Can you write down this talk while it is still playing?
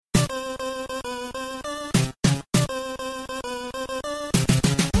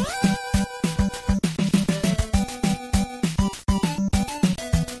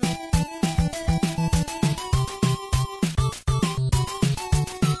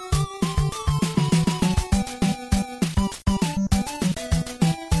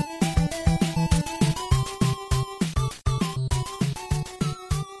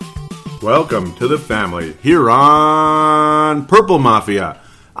Welcome to the family here on Purple Mafia.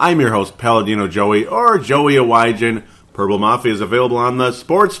 I'm your host, Paladino Joey, or Joey Awajan. Purple Mafia is available on the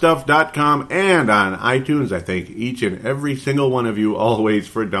sportstuff.com and on iTunes. I thank each and every single one of you always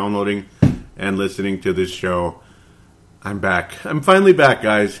for downloading and listening to this show. I'm back. I'm finally back,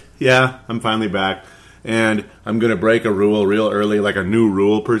 guys. Yeah, I'm finally back. And I'm going to break a rule real early, like a new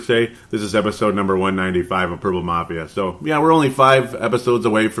rule per se. This is episode number 195 of Purple Mafia. So, yeah, we're only 5 episodes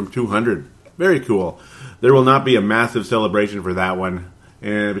away from 200. Very cool. There will not be a massive celebration for that one,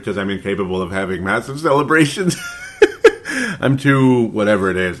 because I'm incapable of having massive celebrations. I'm too,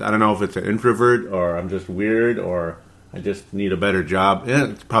 whatever it is. I don't know if it's an introvert, or I'm just weird, or I just need a better job. Yeah,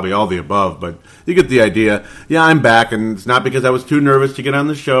 it's probably all the above, but you get the idea. Yeah, I'm back, and it's not because I was too nervous to get on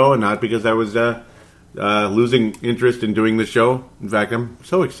the show, and not because I was losing interest in doing the show. In fact, I'm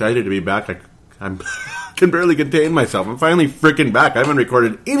so excited to be back. I can barely contain myself. I'm finally freaking back. I haven't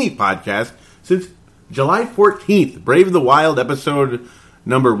recorded any podcast since July 14th. Brave the Wild episode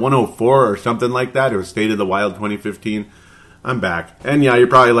number 104 or something like that. It was State of the Wild 2015. I'm back. And yeah, you're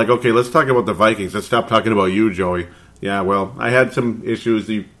probably like, okay, let's talk about the Vikings. Let's stop talking about you, Joey. Yeah, well, I had some issues.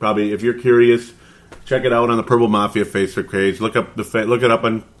 You probably, if you're curious, check it out on the Purple Mafia Facebook page. Look it up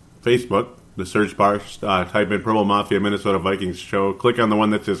on Facebook. The search bar, type in Purple Mafia Minnesota Vikings show. Click on the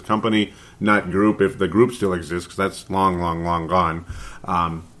one that says company, not group, if the group still exists, because that's long gone.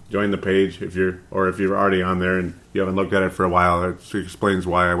 Join the page if you're already on there and you haven't looked at it for a while. It explains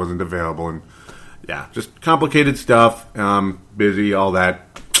why I wasn't available. And yeah, just complicated stuff. Busy, all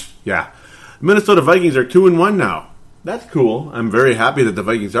that. Yeah, Minnesota Vikings are 2-1 now. That's cool. I'm very happy that the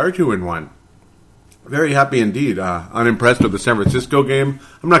Vikings are 2-1. Very happy indeed. Unimpressed with the San Francisco game.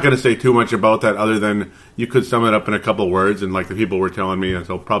 I'm not going to say too much about that other than you could sum it up in a couple words, and like the people were telling me, and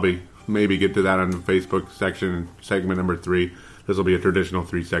so probably maybe get to that on the Facebook section, segment number 3. This will be a traditional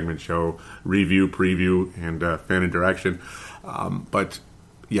 3-segment show, review, preview, and fan interaction. But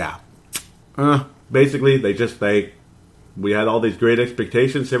yeah, basically we had all these great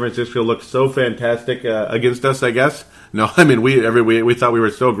expectations. San Francisco looked so fantastic against us, I guess. No, I mean, we thought we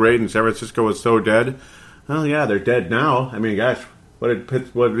were so great and San Francisco was so dead. Well, yeah, they're dead now. I mean, gosh, what did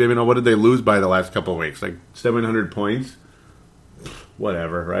they lose by the last couple of weeks? Like 700 points?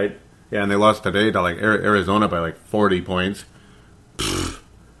 Whatever, right? Yeah, and they lost today to like Arizona by like 40 points.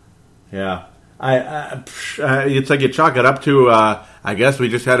 Yeah. It's like you chalk it up to, I guess we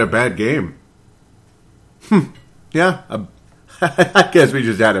just had a bad game. Yeah, I guess we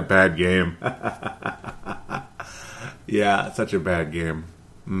just had a bad game. Yeah, such a bad game.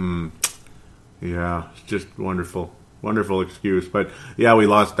 Yeah, it's just wonderful. Wonderful excuse. But yeah, we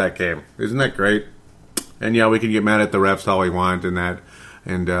lost that game. Isn't that great? And yeah, we can get mad at the refs all we want and that.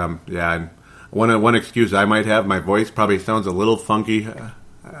 And yeah, and one excuse I might have, my voice probably sounds a little funky.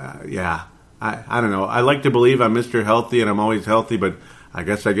 Yeah, I don't know. I like to believe I'm Mr. Healthy and I'm always healthy, but I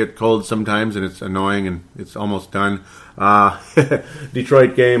guess I get cold sometimes, and it's annoying, and it's almost done.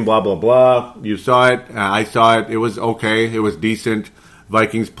 Detroit game, blah, blah, blah. You saw it. I saw it. It was okay. It was decent.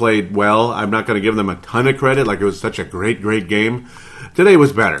 Vikings played well. I'm not going to give them a ton of credit, like it was such a great, great game. Today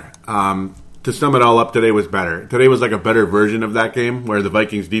was better. To sum it all up, today was better. Today was like a better version of that game, where the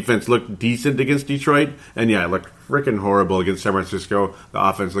Vikings defense looked decent against Detroit, and yeah, it looked freaking horrible against San Francisco. The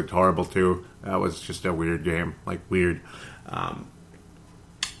offense looked horrible, too. That was just a weird game. Like, weird.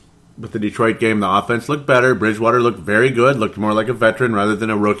 With the Detroit game, the offense looked better. Bridgewater looked very good, looked more like a veteran rather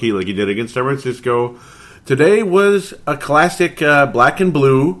than a rookie like he did against San Francisco. Today was a classic black and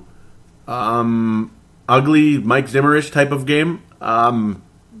blue, ugly Mike Zimmer-ish type of game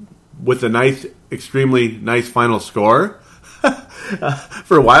with a nice, extremely nice final score.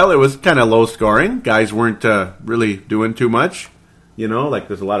 For a while, it was kind of low scoring. Guys weren't really doing too much. You know, like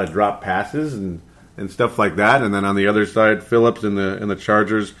there's a lot of drop passes and stuff like that. And then on the other side, Phillips and the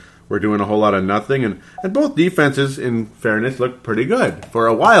Chargers were doing a whole lot of nothing, and both defenses, in fairness, looked pretty good for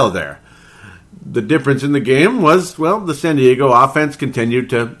a while there. The difference in the game was, well, the San Diego offense continued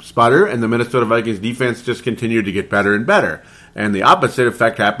to sputter, and the Minnesota Vikings defense just continued to get better and better. And the opposite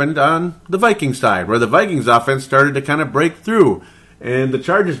effect happened on the Vikings side, where the Vikings offense started to kind of break through, and the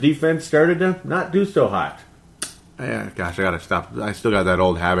Chargers defense started to not do so hot. Yeah, gosh, I got to stop. I still got that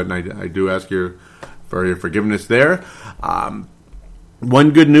old habit, and I do ask you for your forgiveness there.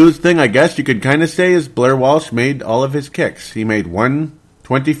 One good news thing, I guess you could kind of say, is Blair Walsh made all of his kicks. He made one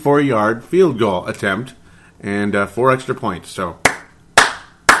 24-yard field goal attempt and 4 extra points. So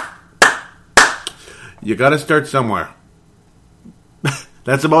you got to start somewhere.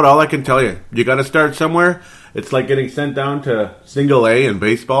 That's about all I can tell you. You got to start somewhere. It's like getting sent down to single A in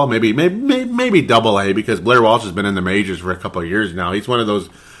baseball, maybe double A, because Blair Walsh has been in the majors for a couple of years now. He's one of those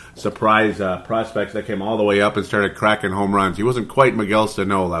surprise prospects that came all the way up and started cracking home runs. He wasn't quite Miguel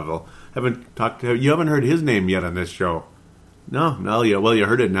Sano level. You haven't heard his name yet on this show. No, yeah, well, you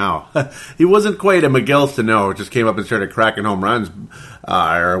heard it now. He wasn't quite a Miguel Sano, just came up and started cracking home runs,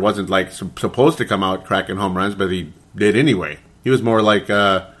 or wasn't like supposed to come out cracking home runs, but he did anyway. He was more like,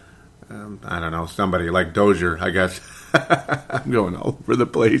 I don't know, somebody like Dozier, I guess. I'm going all over the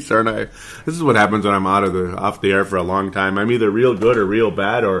place, aren't I? This is what happens when I'm off the air for a long time. I'm either real good or real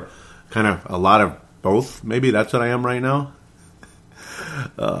bad, or kind of a lot of both. Maybe that's what I am right now.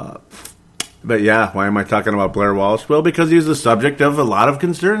 But yeah, why am I talking about Blair Walsh? Well, because he's the subject of a lot of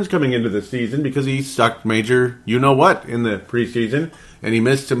concerns coming into the season because he sucked major you-know-what in the preseason, and he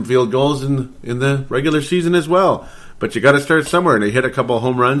missed some field goals in the regular season as well. But you got to start somewhere, and he hit a couple of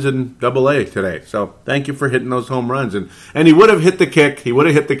home runs in Double-A today. So thank you for hitting those home runs. And he would have hit the kick. He would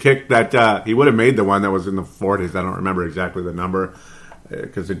have hit the kick that he would have made the one that was in the 40s. I don't remember exactly the number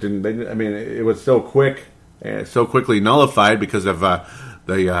because it didn't. It was so quick, so quickly nullified because of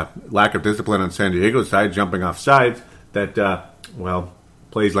the lack of discipline on San Diego's side, jumping off sides, that,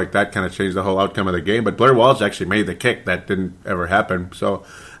 plays like that kind of changed the whole outcome of the game. But Blair Walsh actually made the kick. That didn't ever happen. So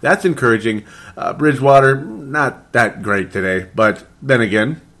that's encouraging. Bridgewater, not that great today. But then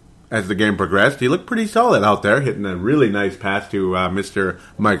again, as the game progressed, he looked pretty solid out there, hitting a really nice pass to Mr.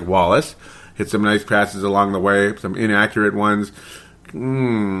 Mike Wallace. Hit some nice passes along the way, some inaccurate ones.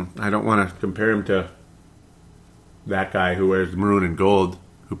 I don't want to compare him to that guy who wears maroon and gold,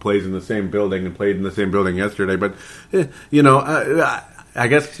 who plays in the same building and played in the same building yesterday. But, I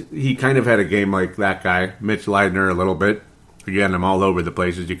guess he kind of had a game like that guy, Mitch Leidner, a little bit. Again, I'm all over the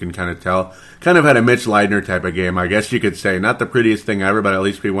place, as you can kind of tell. Kind of had a Mitch Leidner type of game, I guess you could say. Not the prettiest thing ever, but at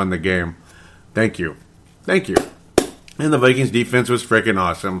least we won the game. Thank you. And the Vikings defense was freaking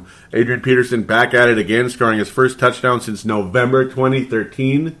awesome. Adrian Peterson back at it again, scoring his first touchdown since November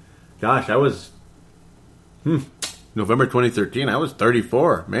 2013. Gosh, November 2013, I was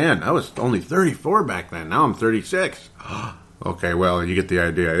 34. Man, I was only 34 back then. Now I'm 36. Okay, well, you get the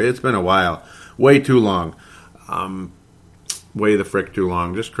idea. It's been a while. Way too long. Way the frick too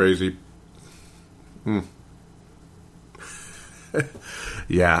long. Just crazy.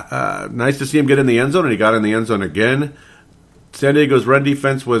 Yeah, nice to see him get in the end zone, and he got in the end zone again. San Diego's run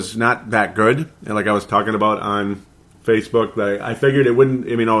defense was not that good, and like I was talking about on Facebook, I figured it wouldn't.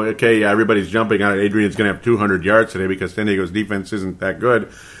 Everybody's jumping on it. Adrian's going to have 200 yards today because San Diego's defense isn't that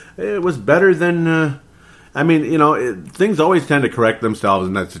good. It was better than. Things always tend to correct themselves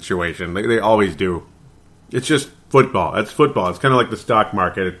in that situation. They always do. It's just football. It's football. It's kind of like the stock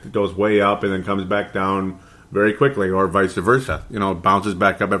market. It goes way up and then comes back down very quickly, or vice versa. It bounces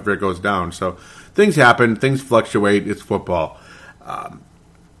back up after it goes down. So things happen. Things fluctuate. It's football.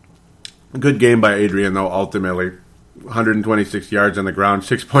 Good game by Adrian, though, ultimately. 126 yards on the ground,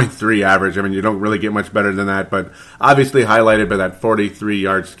 6.3 average. You don't really get much better than that, but obviously highlighted by that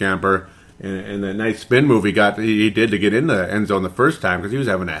 43-yard scamper and the nice spin move he did to get in the end zone the first time, because he was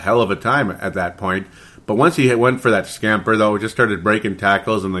having a hell of a time at that point. But once he went for that scamper, though, just started breaking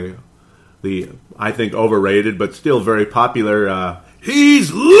tackles, and the I think overrated but still very popular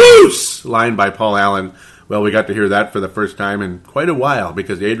 "He's loose" line by Paul Allen. Well, we got to hear that for the first time in quite a while,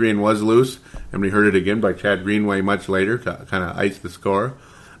 because Adrian was loose, and we heard it again by Chad Greenway much later to kind of ice the score.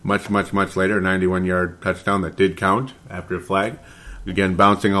 Much later, a 91-yard touchdown that did count after a flag. Again,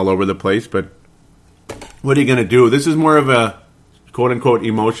 bouncing all over the place, but what are you going to do? This is more of a quote-unquote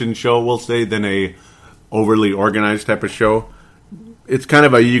emotion show, we'll say, than a overly organized type of show. It's kind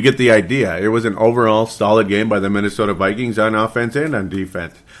of you get the idea. It was an overall solid game by the Minnesota Vikings on offense and on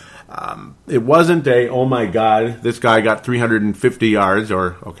defense. It wasn't oh my God, this guy got 350 yards,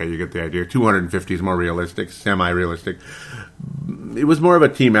 or, okay, you get the idea. 250 is more realistic, semi-realistic. It was more of a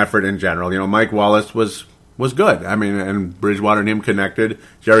team effort in general. Mike Wallace was good. And Bridgewater and him connected.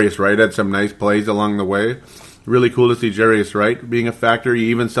 Jarius Wright had some nice plays along the way. Really cool to see Jarius Wright being a factor. You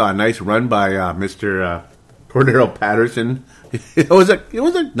even saw a nice run by Mr. Cordero Patterson. It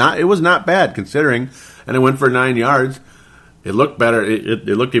was not bad considering, and it went for 9 yards. It looked better. It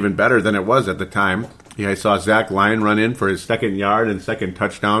looked even better than it was at the time. I saw Zach Lyon run in for his second yard and second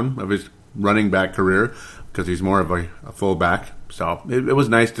touchdown of his running back career, because he's more of a fullback. So it was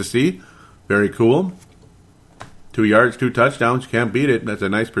nice to see. Very cool. 2 yards, 2 touchdowns. You can't beat it. That's a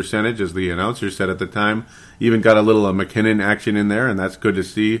nice percentage, as the announcer said at the time. Even got a little McKinnon action in there, and that's good to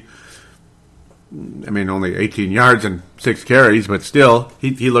see. Only 18 yards and 6 carries, but still,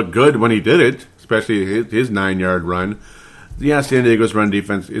 he looked good when he did it, especially his 9-yard run. Yeah, San Diego's run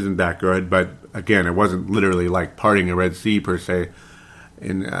defense isn't that good, but again, it wasn't literally like parting a Red Sea per se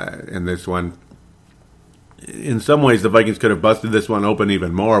in this one. in some ways, the Vikings could have busted this one open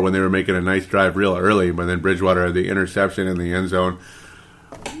even more when they were making a nice drive real early, but then Bridgewater had the interception in the end zone.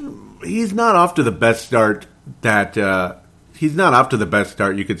 He's not off to the best start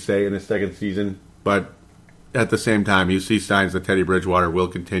you could say, in his second season, but at the same time, you see signs that Teddy Bridgewater will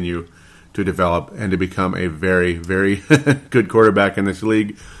continue to develop and to become a very, very good quarterback in this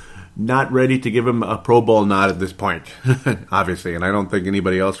league. Not ready to give him a Pro Bowl nod at this point, obviously, and I don't think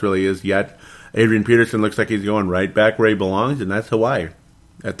anybody else really is yet. Adrian Peterson looks like he's going right back where he belongs, and that's Hawaii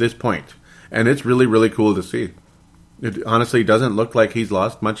at this point. And it's really, really cool to see. It honestly doesn't look like he's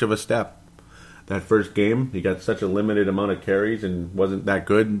lost much of a step. That first game, he got such a limited amount of carries and wasn't that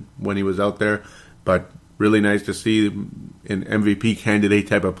good when he was out there. But really nice to see an MVP candidate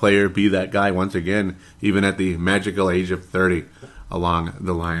type of player be that guy once again, even at the magical age of 30 along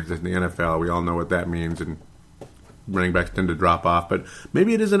the lines in the NFL. We all know what that means, and running backs tend to drop off, but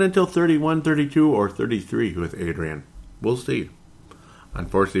maybe it isn't until 31, 32, or 33 with Adrian. We'll see.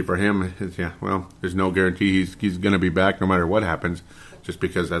 Unfortunately for him, there's no guarantee he's going to be back no matter what happens, just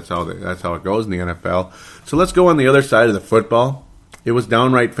because that's how it goes in the NFL. So let's go on the other side of the football. It was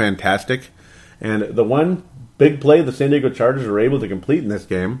downright fantastic, and the one big play the San Diego Chargers were able to complete in this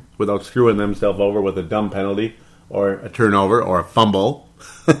game without screwing themselves over with a dumb penalty or a turnover or a fumble,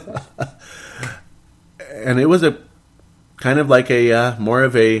 and it was a kind of like a more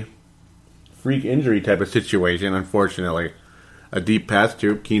of a freak injury type of situation, unfortunately. A deep pass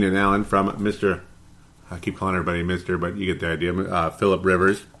to Keenan Allen from Mr. I keep calling everybody Mr., but you get the idea. Phillip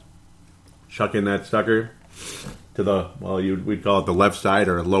Rivers. Chucking that sucker to we'd call it the left side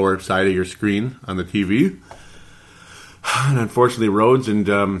or lower side of your screen on the TV. And unfortunately, Rhodes and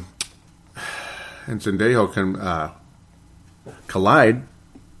Sendejo can collide.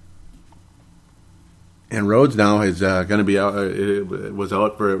 And Rhodes now is going to be out. Was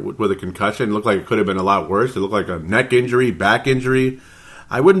out with a concussion. It looked like it could have been a lot worse. It looked like a neck injury, back injury.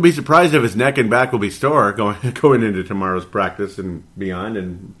 I wouldn't be surprised if his neck and back will be sore going into tomorrow's practice and beyond.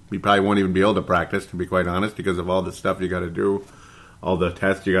 And he probably won't even be able to practice, to be quite honest, because of all the stuff you got to do, all the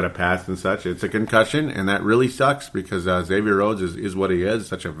tests you got to pass and such. It's a concussion, and that really sucks because Xavier Rhodes is what he is,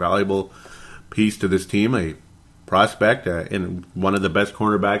 such a valuable piece to this team, a prospect, and one of the best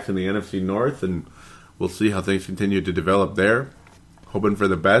cornerbacks in the NFC North, and we'll see how things continue to develop there. Hoping for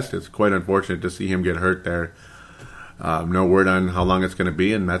the best. It's quite unfortunate to see him get hurt there. No word on how long it's going to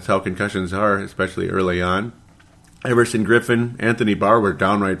be, and that's how concussions are, especially early on. Everson Griffin, Anthony Barr were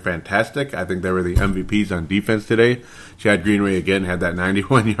downright fantastic. I think they were the MVPs on defense today. Chad Greenway again had that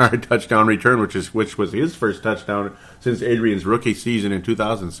 91-yard touchdown return, which was his first touchdown since Adrian's rookie season in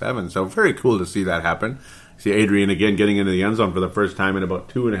 2007. So very cool to see that happen. See Adrian again getting into the end zone for the first time in about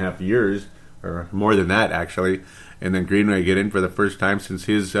 2.5 years, or more than that actually. And then Greenway get in for the first time since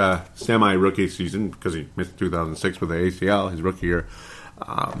his semi-rookie season, because he missed 2006 with the ACL, his rookie year.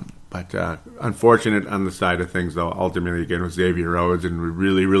 But unfortunate on the side of things, though, ultimately, again, with Xavier Rhodes, and we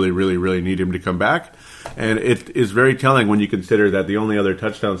really, really, really, really need him to come back. And it is very telling when you consider that the only other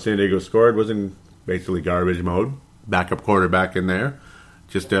touchdown San Diego scored was in basically garbage mode. Backup quarterback in there.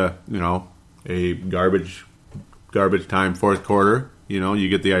 Just a garbage time fourth quarter. You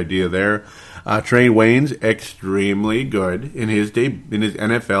get the idea there. Trey Waynes, extremely good in his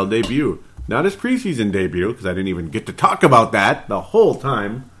NFL debut. Not his preseason debut, because I didn't even get to talk about that the whole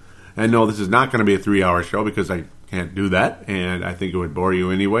time. And no, this is not going to be a 3-hour show because I can't do that, and I think it would bore you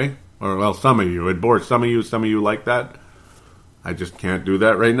anyway. Or, well, some of you. It would bore some of you like that. I just can't do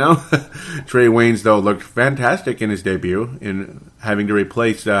that right now. Trey Waynes, though, looked fantastic in his debut in having to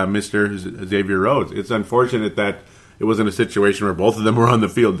replace Mr. Xavier Rhodes. It's unfortunate that it wasn't a situation where both of them were on the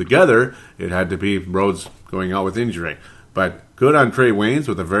field together. It had to be Rhodes going out with injury. But good on Trey Waynes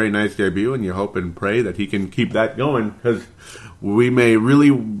with a very nice debut, and you hope and pray that he can keep that going, because we may really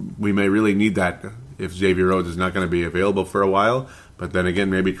need that if Xavier Rhodes is not going to be available for a while. But then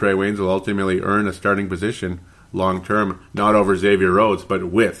again, maybe Trey Waynes will ultimately earn a starting position long term, not over Xavier Rhodes, but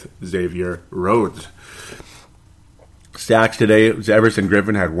with Xavier Rhodes. Sacks today, Everson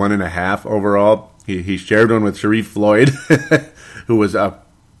Griffin had 1.5 overall. He shared one with Sharif Floyd, who was a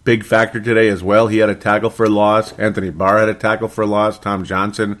big factor today as well. He had a tackle for loss. Anthony Barr had a tackle for loss. Tom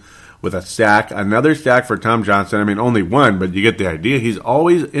Johnson with a sack. Another sack for Tom Johnson. I mean, only one, but you get the idea. He's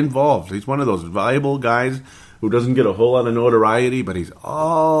always involved. He's one of those valuable guys who doesn't get a whole lot of notoriety, but he's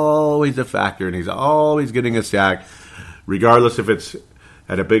always a factor, and he's always getting a sack, regardless if it's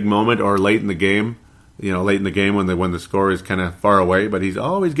at a big moment or late in the game. Late in the game when the score is kind of far away, but he's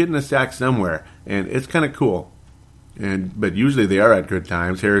always getting a sack somewhere, and it's kind of cool. But usually they are at good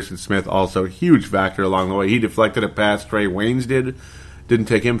times. Harrison Smith also a huge factor along the way. He deflected a pass Trey Waynes did Didn't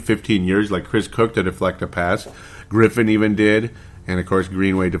take him 15 years like Chris Cook to deflect a pass. Griffin even did. And, of course,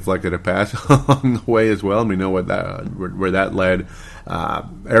 Greenway deflected a pass along the way as well. And we know where that led.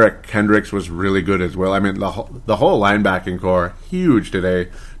 Eric Kendricks was really good as well. I mean, the whole linebacking core, huge today.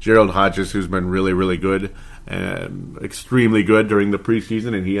 Gerald Hodges, who's been really, really good, extremely good during the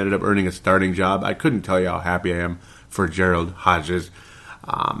preseason, and he ended up earning a starting job. I couldn't tell you how happy I am for Gerald Hodges.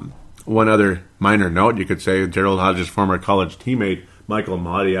 One other minor note, you could say, Gerald Hodges' former college teammate, Michael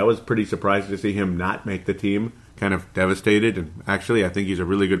Maudie. I was pretty surprised to see him not make the team. Kind of devastated, and actually I think he's a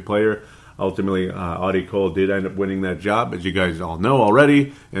really good player. Ultimately, Audie Cole did end up winning that job, as you guys all know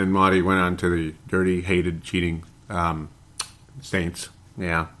already, and Maudie went on to the dirty, hated, cheating Saints.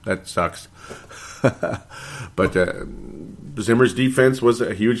 Yeah, that sucks. But Zimmer's defense was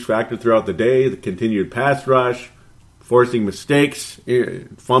a huge factor throughout the day. The continued pass rush, forcing mistakes,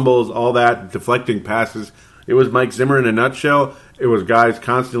 fumbles, all that, deflecting passes. It was Mike Zimmer in a nutshell. It was guys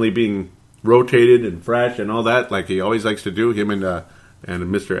constantly being rotated and fresh and all that, like he always likes to do. Him and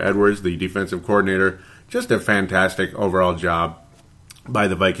Mr. Edwards, the defensive coordinator, just a fantastic overall job by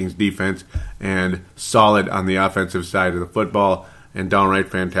the Vikings defense, and solid on the offensive side of the football, and downright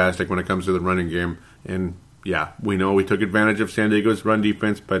fantastic when it comes to the running game. And yeah, we know we took advantage of San Diego's run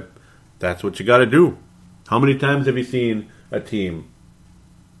defense, but that's what you got to do. How many times have you seen a team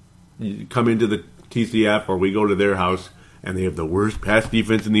come into the TCF, or we go to their house, and they have the worst pass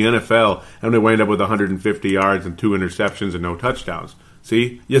defense in the NFL, and they wind up with 150 yards and 2 interceptions and no touchdowns?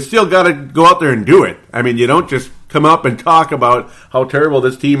 See, you still got to go out there and do it. I mean, you don't just come up and talk about how terrible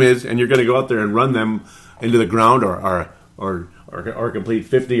this team is, and you're going to go out there and run them into the ground or complete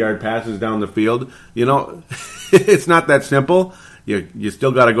 50-yard passes down the field. You know, it's not that simple. You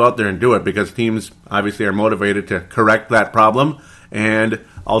still got to go out there and do it, because teams obviously are motivated to correct that problem. And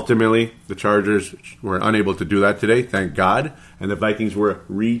ultimately, the Chargers were unable to do that today, thank God. And the Vikings were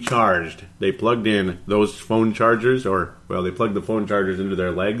recharged. They plugged in those phone chargers, they plugged the phone chargers into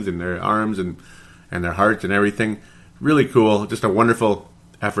their legs and their arms and their hearts and everything. Really cool. Just a wonderful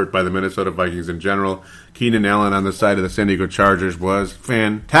effort by the Minnesota Vikings in general. Keenan Allen on the side of the San Diego Chargers was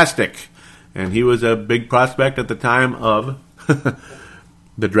fantastic. And he was a big prospect at the time of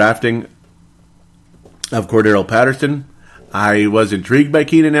the drafting of Cordero Patterson. I was intrigued by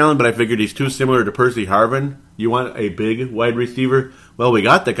Keenan Allen, but I figured he's too similar to Percy Harvin. You want a big wide receiver? Well, we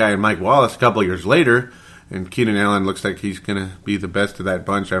got the guy in Mike Wallace a couple of years later, and Keenan Allen looks like he's going to be the best of that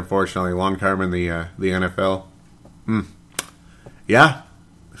bunch, unfortunately, long-term in the NFL. Yeah,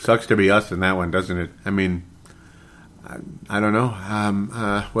 sucks to be us in that one, doesn't it? I mean, I don't know.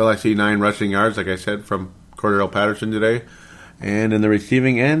 I see 9 rushing yards, like I said, from Cordero Patterson today. And in the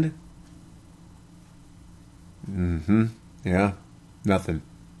receiving end, yeah, nothing.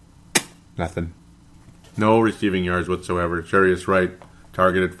 No receiving yards whatsoever. Jarius Wright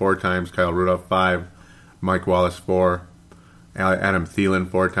targeted 4 times, Kyle Rudolph 5, Mike Wallace 4, Adam Thielen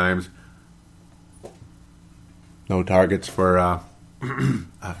 4 times. No targets for a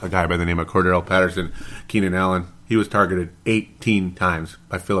guy by the name of Cordero Patterson. Keenan Allen, he was targeted 18 times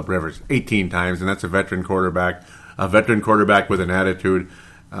by Phillip Rivers. 18 times, and that's a veteran quarterback. A veteran quarterback with an attitude.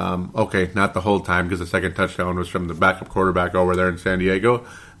 Okay, not the whole time, because the second touchdown was from the backup quarterback over there in San Diego,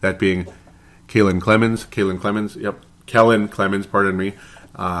 that being Kellen Clemens, pardon me.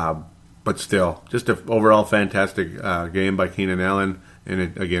 But still, just an overall fantastic game by Keenan Allen, and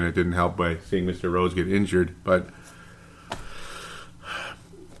it didn't help by seeing Mr. Rose get injured, but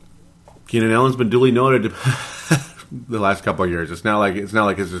Keenan Allen's been duly noted the last couple of years. It's not like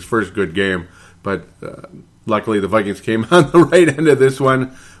it's his first good game, but luckily the Vikings came on the right end of this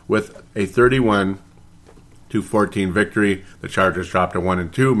one with a 31-14 victory. The Chargers dropped to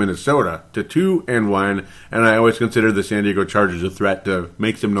 1-2. Minnesota to 2-1. And I always consider the San Diego Chargers a threat to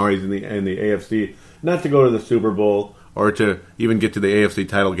make some noise in the AFC, not to go to the Super Bowl or to even get to the AFC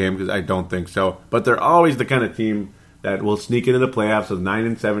title game, because I don't think so. But they're always the kind of team that will sneak into the playoffs with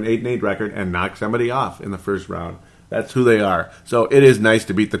 9-7, 8-8 record and knock somebody off in the first round. That's who they are. So it is nice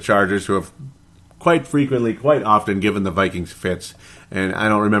to beat the Chargers, who have quite frequently, quite often given the Vikings fits. And I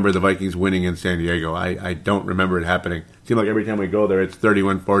don't remember the Vikings winning in San Diego. I don't remember it happening. It seems like every time we go there, it's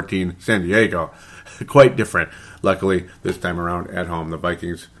 31-14 San Diego. Quite different. Luckily, this time around at home, the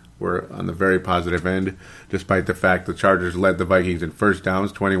Vikings were on the very positive end, despite the fact the Chargers led the Vikings in first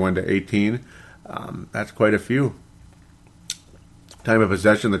downs, 21-18. That's quite a few. Time of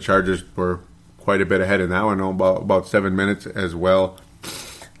possession, the Chargers were quite a bit ahead in that one, about 7 minutes as well.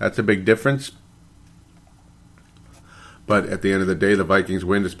 That's a big difference. But at the end of the day, the Vikings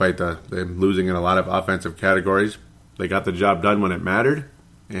win despite them losing in a lot of offensive categories. They got the job done when it mattered,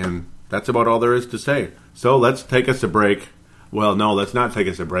 and that's about all there is to say. So let's take us a break. Well, no, let's not take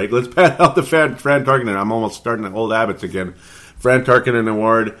us a break. Let's pat out the Fran Tarkenton. I'm almost starting the old habits again. Fran Tarkenton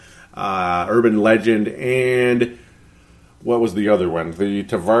Award, Urban Legend, and what was the other one? The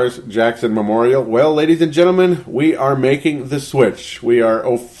Tavares Jackson Memorial. Well, ladies and gentlemen, we are making the switch. We are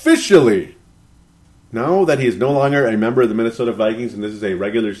officially, now that he is no longer a member of the Minnesota Vikings, and this is a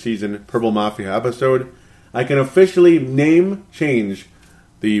regular season Purple Mafia episode, I can officially change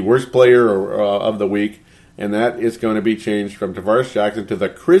the worst player of the week, and that is going to be changed from Tavares Jackson to the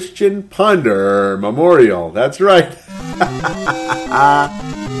Christian Ponder Memorial. That's right.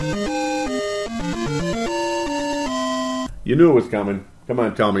 You knew it was coming. Come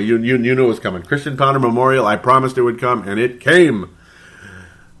on, tell me. You knew it was coming. Christian Ponder Memorial, I promised it would come, and it came.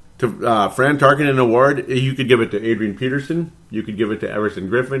 To Fran Tarkenton Award, you could give it to Adrian Peterson, you could give it to Everson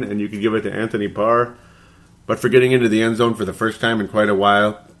Griffin, and you could give it to Anthony Parr. But for getting into the end zone for the first time in quite a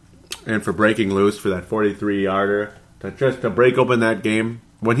while, and for breaking loose for that 43-yarder, to break open that game,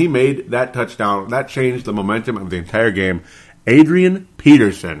 when he made that touchdown, that changed the momentum of the entire game. Adrian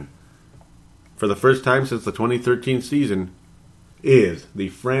Peterson, for the first time since the 2013 season, is the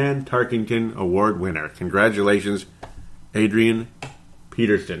Fran Tarkenton Award winner. Congratulations, Adrian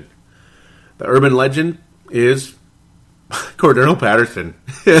Peterson. The urban legend is Cordero Patterson.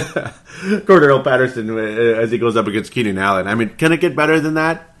 Cordero Patterson, as he goes up against Keenan Allen. I mean, can it get better than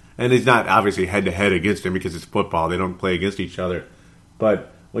that? And he's not obviously head-to-head against him because it's football. They don't play against each other.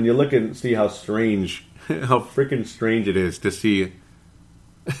 But when you look and see how freaking strange it is to see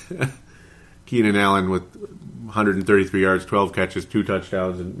Keenan Allen with 133 yards, 12 catches, 2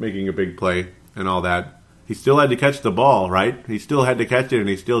 touchdowns, and making a big play and all that. He still had to catch the ball, right? He still had to catch it, and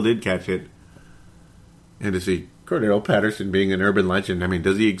he still did catch it. And to see Cordero Patterson being an urban legend, I mean,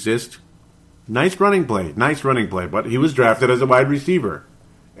 does he exist? Nice running play. But he was drafted as a wide receiver.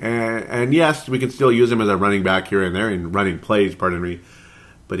 And yes, we can still use him as a running back here and there in running plays, pardon me.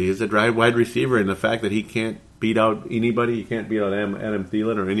 But he is a wide receiver, and the fact that he can't beat out anybody, he can't beat out Adam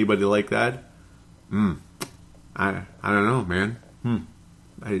Thielen or anybody like that, I don't know, man.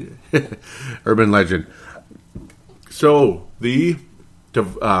 Urban legend. So, I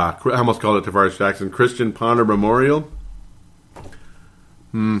almost called it Tavares Jackson, Christian Ponder Memorial.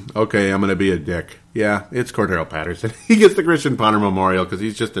 Okay, I'm going to be a dick. Yeah, it's Cordero Patterson. He gets the Christian Ponder Memorial because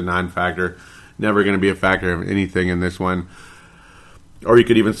he's just a non-factor. Never going to be a factor of anything in this one. Or you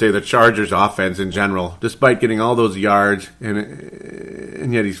could even say the Chargers offense in general. Despite getting all those yards,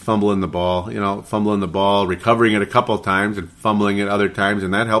 and yet he's fumbling the ball, recovering it a couple of times and fumbling it other times,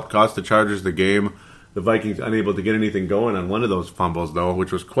 and that helped cost the Chargers the game. The Vikings unable to get anything going on one of those fumbles, though,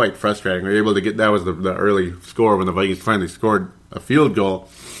 which was quite frustrating. They were able to get, that was the early score when the Vikings finally scored a field goal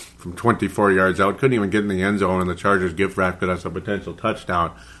from 24 yards out. Couldn't even get in the end zone, and the Chargers gift-wrapped us a potential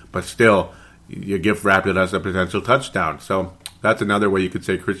touchdown. But still, you gift-wrapped us a potential touchdown. So that's another way you could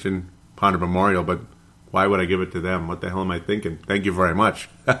say Christian Ponder Memorial, but why would I give it to them? What the hell am I thinking? Thank you very much.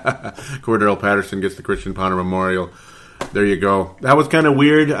 Cordero Patterson gets the Christian Ponder Memorial. There you go. That was kind of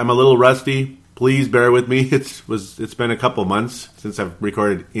weird. I'm a little rusty. Please bear with me. It's been a couple months since I've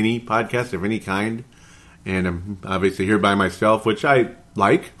recorded any podcast of any kind, and I'm obviously here by myself, which I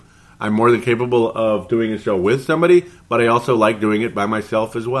like. I'm more than capable of doing a show with somebody, but I also like doing it by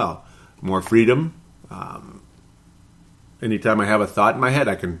myself as well. More freedom. Anytime I have a thought in my head,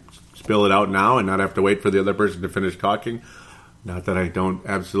 I can spill it out now and not have to wait for the other person to finish talking. Not that I don't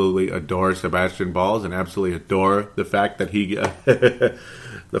absolutely adore Sebastian Balls and absolutely adore the fact that he,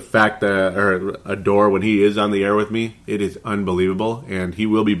 or adore when he is on the air with me. It is unbelievable, and he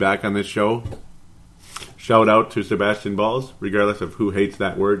will be back on this show. Shout out to Sebastian Balls, regardless of who hates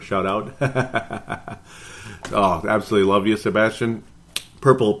that word. Shout out. Oh, absolutely love you, Sebastian.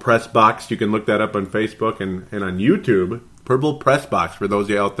 Purple Press Box. You can look that up on Facebook and on YouTube. Purple Press Box, for those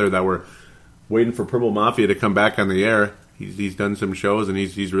of you out there that were waiting for Purple Mafia to come back on the air. He's done some shows, and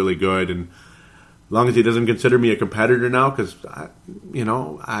he's really good. And as long as he doesn't consider me a competitor now, because,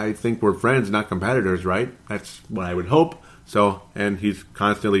 I think we're friends, not competitors, right? That's what I would hope. So, and he's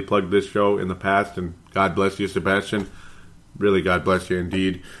constantly plugged this show in the past, and God bless you, Sebastian. Really, God bless you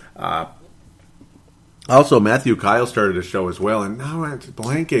indeed. Also, Matthew Kyle started a show as well, and now it's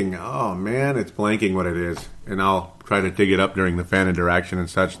blanking. Oh, man, it's blanking what it is. And I'll try to dig it up during the fan interaction and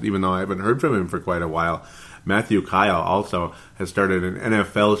such, even though I haven't heard from him for quite a while. Matthew Kyle also has started an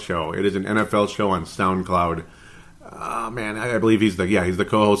NFL show. It is an NFL show on SoundCloud. Oh, man, I believe he's the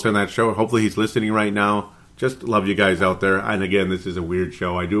co-host on that show. Hopefully he's listening right now. Just love you guys out there. And again, this is a weird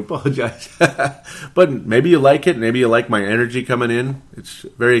show. I do apologize. But maybe you like it. Maybe you like my energy coming in. It's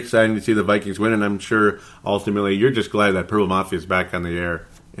very exciting to see the Vikings win, and I'm sure ultimately you're just glad that Purple Mafia is back on the air.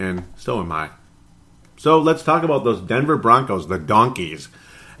 And so am I. So let's talk about those Denver Broncos, the Donkeys,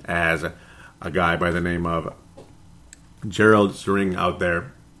 as a guy by the name of Gerald String out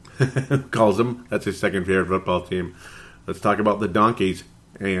there calls them. That's his second favorite football team. Let's talk about the Donkeys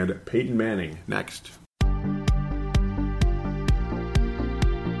and Peyton Manning next.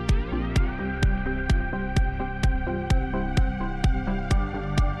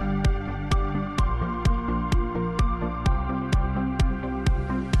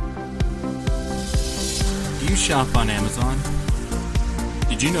 Do you shop on Amazon?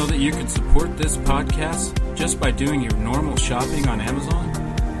 Did you know that you can support this podcast just by doing your normal shopping on Amazon?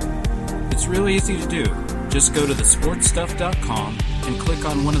 It's really easy to do. Just go to thesportstuff.com and click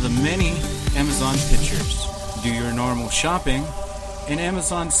on one of the many Amazon pictures. Do your normal shopping, and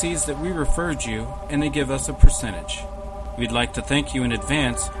Amazon sees that we referred you, and they give us a percentage. We'd like to thank you in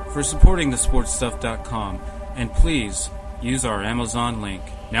advance for supporting thesportstuff.com, and please use our Amazon link.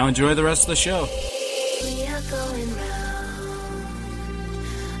 Now enjoy the rest of the show. We are going round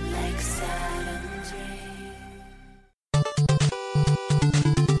like Saturn dreams.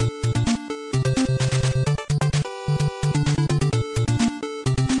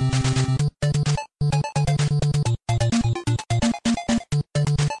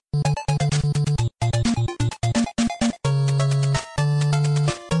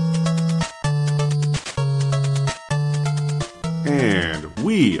 And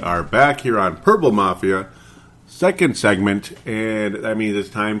we are back here on Purple Mafia, second segment, and that means it's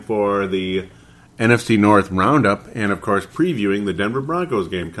time for the NFC North Roundup, and of course previewing the Denver Broncos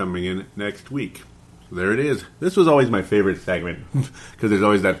game coming in next week. So there it is. This was always my favorite segment, because there's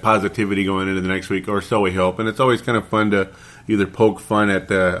always that positivity going into the next week, or so we hope, and it's always kind of fun to either poke fun at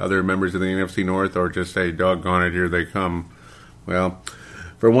the other members of the NFC North, or just say, doggone it, here they come. Well,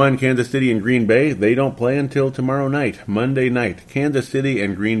 for one, Kansas City and Green Bay, they don't play until tomorrow night, Monday night. Kansas City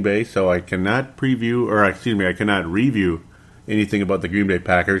and Green Bay, so I cannot I cannot review anything about the Green Bay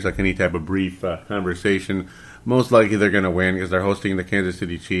Packers, like any type of brief conversation. Most likely they're going to win because they're hosting the Kansas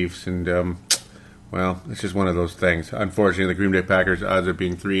City Chiefs, and, well, it's just one of those things. Unfortunately, the Green Bay Packers' odds of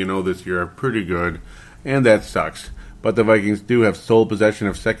being 3-0 this year are pretty good, and that sucks. But the Vikings do have sole possession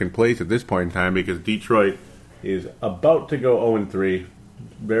of second place at this point in time because Detroit is about to go 0-3.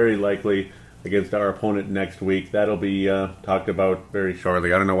 Very likely against our opponent next week. That'll be talked about very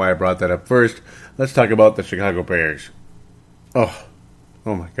shortly. I don't know why I brought that up first. Let's talk about the Chicago Bears. Oh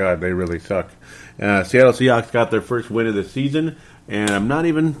my God, they really suck. Seattle Seahawks got their first win of the season, and I'm not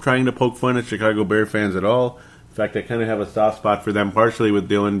even trying to poke fun at Chicago Bear fans at all. In fact, I kind of have a soft spot for them, partially with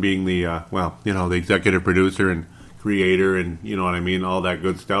Dylan being the, the executive producer and creator and, you know what I mean, all that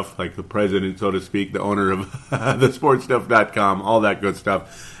good stuff, like the president, so to speak, the owner of thesportstuff.com, all that good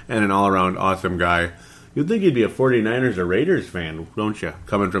stuff, and an all-around awesome guy. You'd think he'd be a 49ers or Raiders fan, don't you,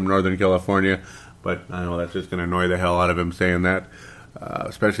 coming from Northern California, but I know that's just going to annoy the hell out of him saying that,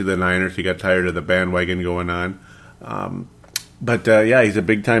 especially the Niners. He got tired of the bandwagon going on. But he's a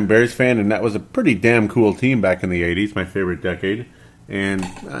big-time Bears fan, and that was a pretty damn cool team back in the 80s, my favorite decade. And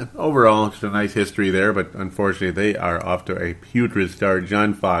overall, just a nice history there, but unfortunately they are off to a putrid start.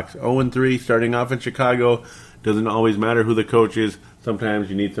 John Fox, 0-3, starting off in Chicago. Doesn't always matter who the coach is. Sometimes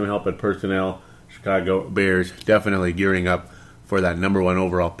you need some help at personnel. Chicago Bears definitely gearing up for that number one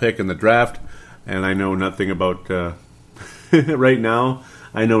overall pick in the draft. And I know nothing about, right now,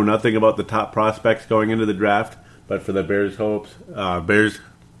 I know nothing about the top prospects going into the draft. But for the Bears'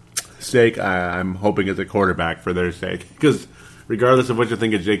 sake, I'm hoping it's a quarterback for their sake. Because regardless of what you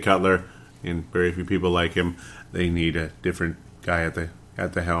think of Jay Cutler, and very few people like him, they need a different guy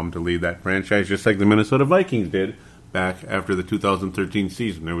at the helm to lead that franchise, just like the Minnesota Vikings did back after the 2013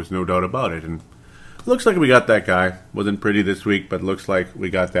 season. There was no doubt about it. And it looks like we got that guy. Wasn't pretty this week, but looks like we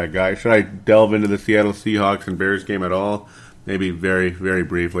got that guy. Should I delve into the Seattle Seahawks and Bears game at all? Maybe very, very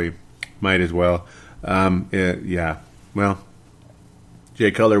briefly. Might as well. Well, Jay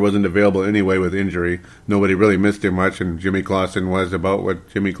Cutler wasn't available anyway with injury. Nobody really missed him much, and Jimmy Clausen was about what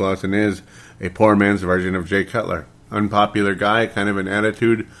Jimmy Clausen is, a poor man's version of Jay Cutler. Unpopular guy, kind of an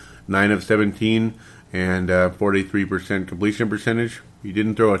attitude, 9 of 17, and 43% completion percentage. He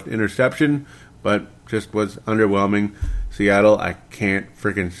didn't throw an interception, but just was underwhelming. Seattle, I can't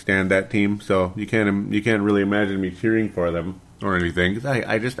freaking stand that team, so you can't really imagine me cheering for them or anything.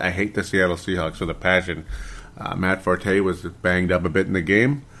 I hate the Seattle Seahawks with a passion. Matt Forte was banged up a bit in the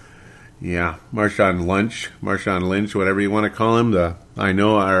game. Yeah, Marshawn Lynch, whatever you want to call him.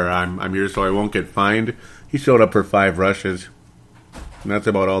 I'm here so I won't get fined. He showed up for 5 rushes, and that's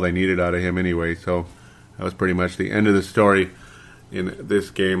about all they needed out of him anyway. So that was pretty much the end of the story in this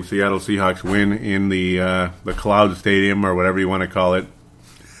game. Seattle Seahawks win in the Cloud Stadium, or whatever you want to call it.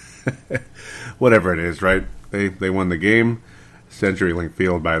 Whatever it is, right? They won the game. CenturyLink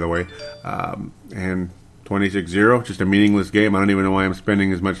Field, by the way. And 26-0, just a meaningless game. I don't even know why I'm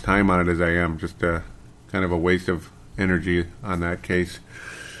spending as much time on it as I am. Just kind of a waste of energy on that case.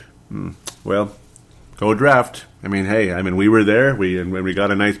 Well, go draft. I mean, hey, we were there. We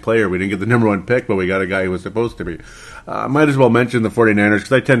got a nice player. We didn't get the number one pick, but we got a guy who was supposed to be. Might as well mention the 49ers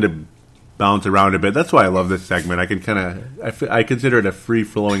because I tend to bounce around a bit. That's why I love this segment. I consider it a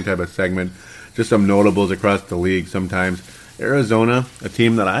free-flowing type of segment. Just some notables across the league sometimes. Arizona, a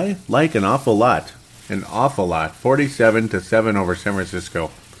team that I like an awful lot. 47-7 over San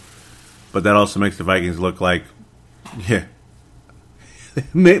Francisco. But that also makes the Vikings look like,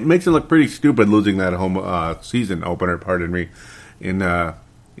 makes it look pretty stupid losing that home season opener, pardon me, in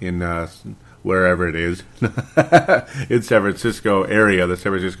wherever it is. In San Francisco area, the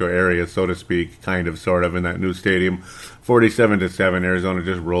San Francisco area, so to speak, kind of, sort of, in that new stadium. 47-7, Arizona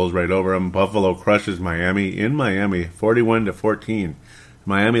just rolls right over them. Buffalo crushes Miami in Miami, 41-14.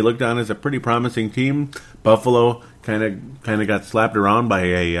 Miami looked on as a pretty promising team. Buffalo kind of got slapped around by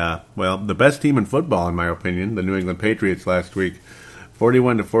the best team in football, in my opinion, the New England Patriots last week.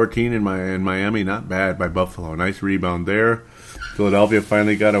 41-14 in Miami, not bad by Buffalo. Nice rebound there. Philadelphia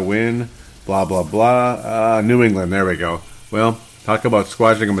finally got a win. Blah, blah, blah. New England, there we go. Well, talk about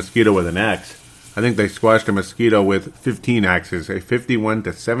squashing a mosquito with an axe. I think they squashed a mosquito with 15 axes. A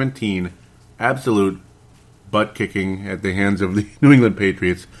 51-17 absolute butt-kicking at the hands of the New England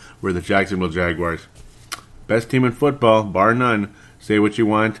Patriots were the Jacksonville Jaguars. Best team in football, bar none. Say what you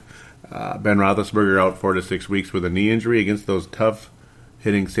want. Ben Roethlisberger out 4 to 6 weeks with a knee injury against those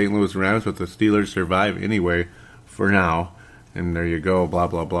tough-hitting St. Louis Rams, but the Steelers survive anyway for now. And there you go, blah,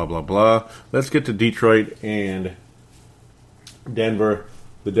 blah, blah, blah, blah. Let's get to Detroit and Denver.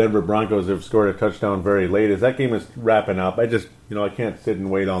 The Denver Broncos have scored a touchdown very late. As that game is wrapping up, I can't sit and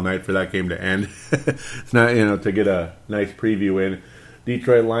wait all night for that game to end. It's not, to get a nice preview in.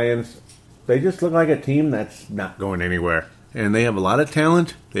 Detroit Lions, they just look like a team that's not going anywhere. And they have a lot of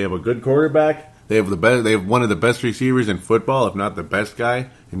talent. They have a good quarterback. They have one of the best receivers in football, if not the best guy,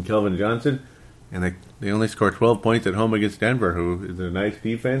 in Kelvin Johnson. And they only score 12 points at home against Denver, who is a nice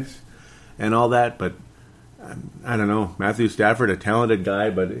defense and all that. But I don't know. Matthew Stafford, a talented guy,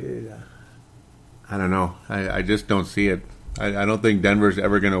 but I don't know. I just don't see it. I don't think Denver's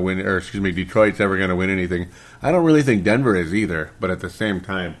ever going to win, Detroit's ever going to win anything. I don't really think Denver is either, but at the same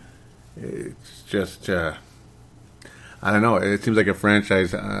time, it's just, I don't know. It seems like a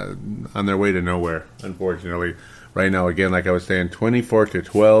franchise on their way to nowhere, unfortunately. Right now, again, like I was saying,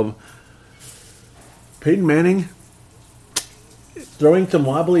 24-12. Peyton Manning throwing some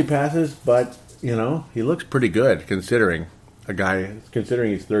wobbly passes, but he looks pretty good considering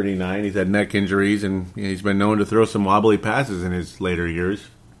he's 39. He's had neck injuries, and he's been known to throw some wobbly passes in his later years,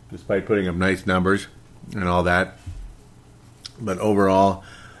 despite putting up nice numbers and all that. But overall,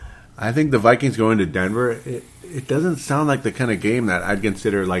 I think the Vikings going to Denver, it doesn't sound like the kind of game that I'd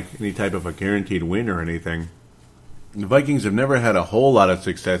consider like any type of a guaranteed win or anything. The Vikings have never had a whole lot of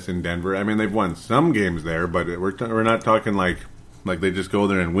success in Denver. I mean, they've won some games there, but we're not talking like they just go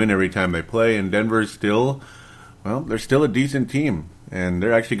there and win every time they play. And Denver's they're still a decent team, and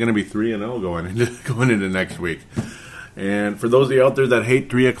they're actually going to be 3-0 going into next week. And for those of you out there that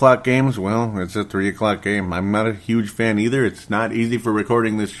hate 3 o'clock games, well, it's a 3 o'clock game. I'm not a huge fan either. It's not easy for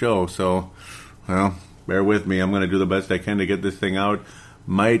recording this show, so bear with me. I'm going to do the best I can to get this thing out.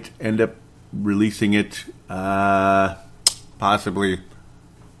 Might end up releasing it possibly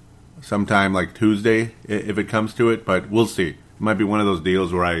sometime like Tuesday if it comes to it, but we'll see. It might be one of those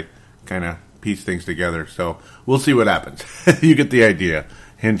deals where I kind of piece things together, so we'll see what happens. You get the idea.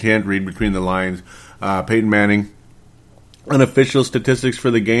 Hint, hint, read between the lines. Peyton Manning, unofficial statistics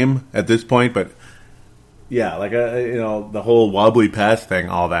for the game at this point, but yeah, like the whole wobbly pass thing,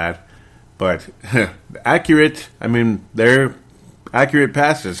 all that, but accurate. I mean, they're accurate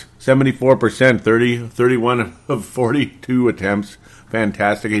passes, 74%, 31 of 42 attempts.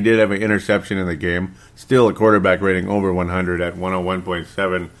 Fantastic. He did have an interception in the game. Still a quarterback rating over 100 at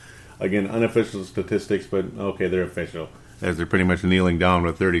 101.7. Again, unofficial statistics, but okay, they're official, as they're pretty much kneeling down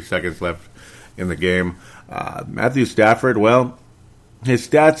with 30 seconds left in the game. Matthew Stafford, well, his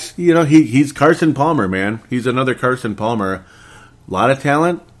stats, he's Carson Palmer, man. He's another Carson Palmer. A lot of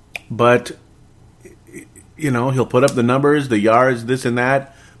talent, but he'll put up the numbers, the yards, this and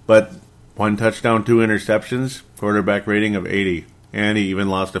that, but 1 touchdown, 2 interceptions, quarterback rating of 80. And he even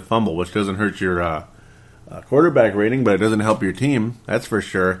lost a fumble, which doesn't hurt your quarterback rating, but it doesn't help your team, that's for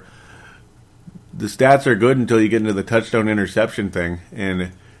sure. The stats are good until you get into the touchdown interception thing,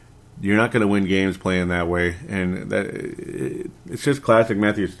 and You're not going to win games playing that way, and it's just classic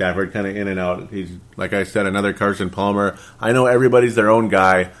Matthew Stafford, kind of in and out. He's, like I said, another Carson Palmer. I know everybody's their own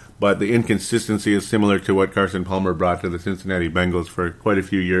guy, but the inconsistency is similar to what Carson Palmer brought to the Cincinnati Bengals for quite a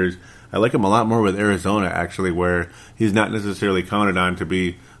few years. I like him a lot more with Arizona, actually, where he's not necessarily counted on to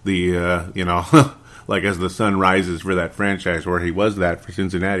be the, like as the sun rises for that franchise, where he was that for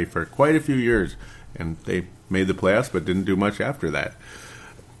Cincinnati for quite a few years, and they made the playoffs but didn't do much after that.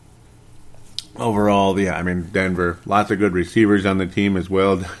 Overall, Denver, lots of good receivers on the team as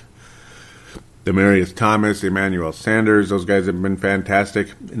well. Demaryius Thomas, Emmanuel Sanders, those guys have been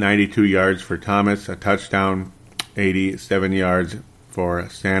fantastic. 92 yards for Thomas, a touchdown, 87 yards for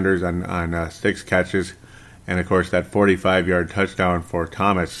Sanders on 6 catches. And, of course, that 45-yard touchdown for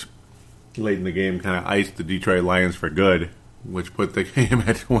Thomas late in the game kind of iced the Detroit Lions for good, which put the game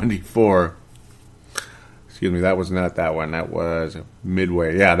at 24. Excuse me, that was not that one. That was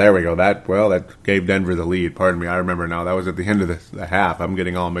midway. Yeah, there we go. That gave Denver the lead. Pardon me, I remember now. That was at the end of the half. I'm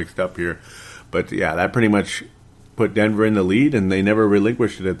getting all mixed up here. But, yeah, that pretty much put Denver in the lead, and they never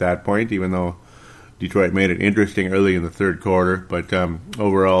relinquished it at that point, even though Detroit made it interesting early in the third quarter. But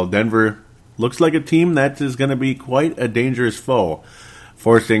overall, Denver looks like a team that is going to be quite a dangerous foe.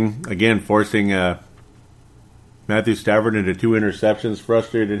 Forcing Matthew Stafford into 2 interceptions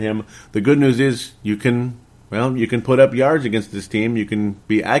frustrated him. The good news is you can put up yards against this team. You can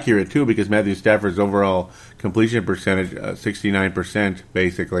be accurate, too, because Matthew Stafford's overall completion percentage, 69%,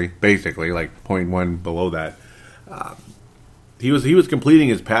 basically, like 0.1 below that. He was completing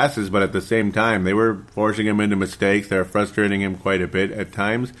his passes, but at the same time, they were forcing him into mistakes. They were frustrating him quite a bit at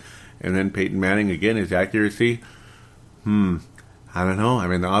times. And then Peyton Manning, again, his accuracy, I don't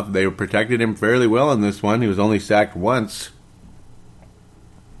know. They protected him fairly well in this one. He was only sacked once.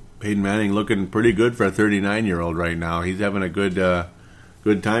 Peyton Manning looking pretty good for a 39-year-old right now. He's having a good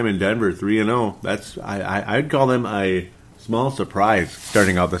time in Denver, 3-0. I'd call them a small surprise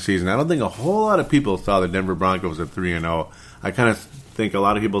starting out the season. I don't think a whole lot of people saw the Denver Broncos at 3-0. I kind of think a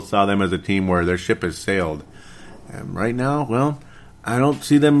lot of people saw them as a team where their ship has sailed. And right now, I don't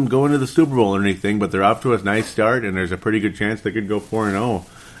see them going to the Super Bowl or anything, but they're off to a nice start, and there's a pretty good chance they could go 4-0.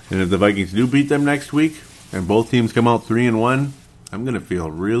 And if the Vikings do beat them next week, and both teams come out 3-1, I'm going to feel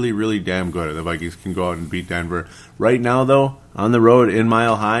really, really damn good if the Vikings can go out and beat Denver. Right now, though, on the road in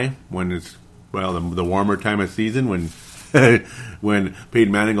Mile High, when it's, the warmer time of season, when when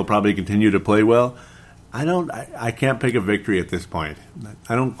Peyton Manning will probably continue to play well, I can't pick a victory at this point.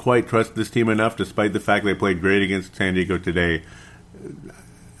 I don't quite trust this team enough, despite the fact they played great against San Diego today.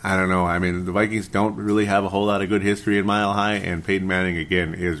 I don't know. The Vikings don't really have a whole lot of good history in Mile High, and Peyton Manning,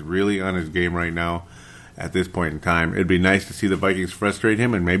 again, is really on his game right now at this point in time. It'd be nice to see the Vikings frustrate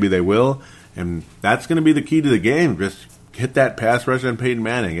him, and maybe they will, and that's going to be the key to the game. Just hit that pass rush on Peyton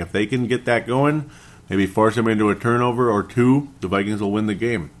Manning. If they can get that going, maybe force him into a turnover or 2, the Vikings will win the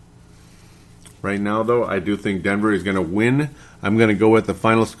game. Right now, though, I do think Denver is going to win. I'm going to go with the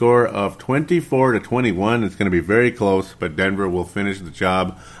final score of 24-21. It's going to be very close, but Denver will finish the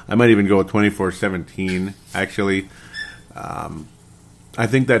job. I might even go with 24-17, actually. I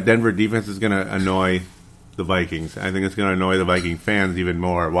think that Denver defense is going to annoy the Vikings. I think it's going to annoy the Viking fans even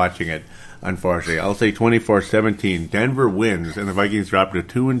more watching it, unfortunately. I'll say 24-17. Denver wins, and the Vikings drop to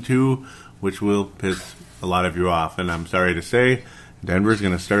 2-2, which will piss a lot of you off. And I'm sorry to say, Denver's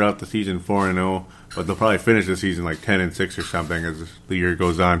going to start out the season 4-0, but they'll probably finish the season like 10-6 or something as the year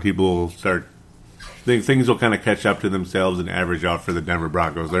goes on. People will start, things will kind of catch up to themselves and average out for the Denver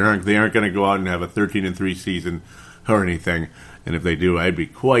Broncos. They aren't going to go out and have a 13-3 season or anything, and if they do, I'd be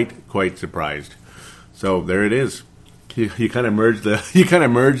quite surprised. So there it is. You kind of merge the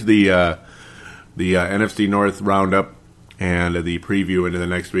NFC North roundup and the preview into the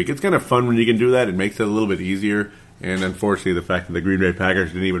next week. It's kind of fun when you can do that. It makes it a little bit easier. And unfortunately, the fact that the Green Bay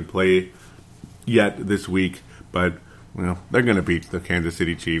Packers didn't even play yet this week, but they're going to beat the Kansas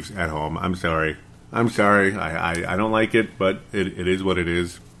City Chiefs at home. I'm sorry. I don't like it, but it is what it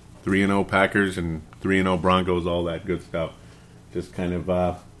is. 3-0 Packers and 3-0 Broncos, all that good stuff. Just kind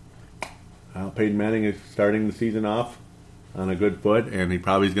of, Peyton Manning is starting the season off on a good foot, and he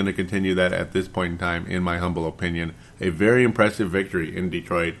probably is going to continue that at this point in time, in my humble opinion. A very impressive victory in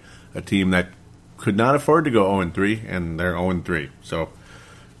Detroit, a team that could not afford to go 0-3, and they're 0-3. So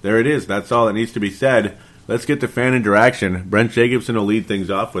there it is. That's all that needs to be said. Let's get to fan interaction. Brent Jacobson will lead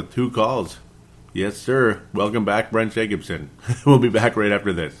things off with 2 calls. Yes, sir. Welcome back, Brent Jacobson. We'll be back right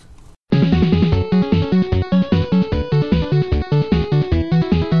after this.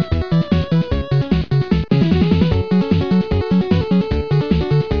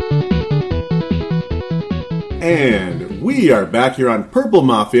 And We are back here on Purple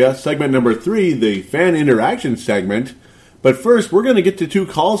Mafia, segment number 3, the fan interaction segment. But first, we're going to get to 2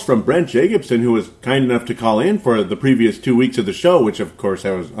 calls from Brent Jacobson, who was kind enough to call in for the previous 2 weeks of the show, which of course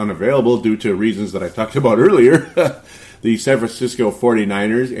I was unavailable due to reasons that I talked about earlier. The San Francisco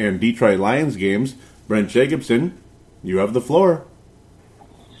 49ers and Detroit Lions games. Brent Jacobson, you have the floor.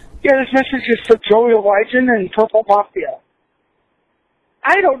 Yeah, this message is for Joey Wygen and Purple Mafia.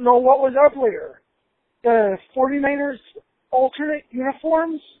 I don't know what was uglier, the 49ers alternate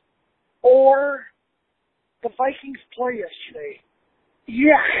uniforms or the Vikings play yesterday.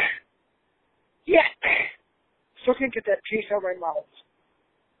 Yeah. Still can't get that taste out of my mouth.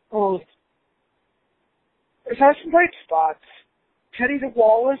 Oh. There's not some bright spots. Teddy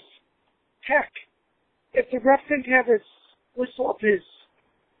DeWallace, heck, if the ref didn't have his whistle up his,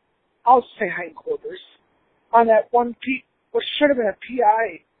 I'll say hindquarters, on that one what should have been a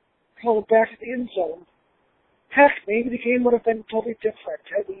PI called back at the end zone, heck, maybe the game would have been totally different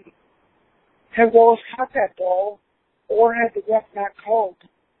had Wallace caught that ball, or had the ref not called.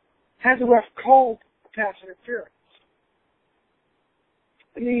 Had the ref called pass interference.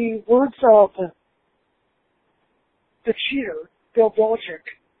 In the words of the cheater, Bill Belichick,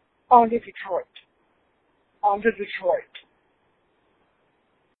 on to Detroit.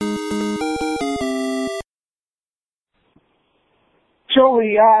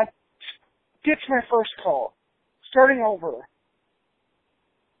 Joey, gets my first call. Starting over.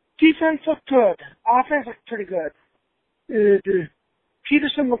 Defense looked good. Offense looked pretty good.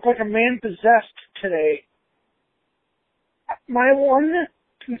 Peterson looked like a man possessed today. My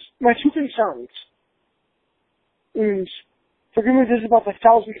 2 concerns, and forgive me, this is about the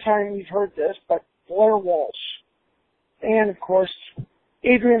 1,000th time we've heard this, but Blair Walsh. And, of course,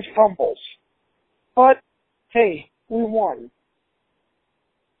 Adrian's fumbles. But, hey, we won.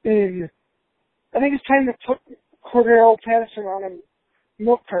 And I think it's time to put Cordero Patterson on a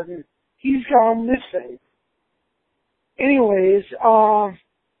milk carton. He's gone missing. Anyways,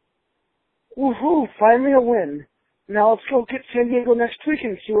 woohoo, finally a win. Now let's go get San Diego next week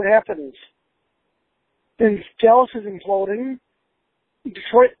and see what happens. Then Dallas is imploding.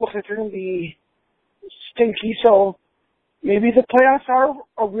 Detroit looks like they're going to be stinky, so maybe the playoffs are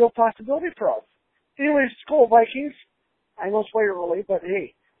a real possibility for us. Anyways, let's go Vikings. I know it's way early, but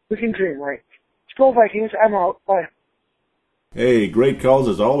hey, we can dream, right? Let's go Vikings. I'm out. Bye. Hey, great calls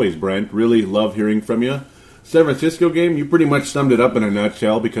as always, Brent. Really love hearing from you. San Francisco game, you pretty much summed it up in a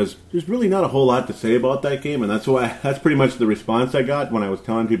nutshell because there's really not a whole lot to say about that game, and that's pretty much the response I got when I was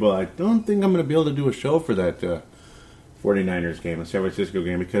telling people I don't think I'm going to be able to do a show for that 49ers game, the San Francisco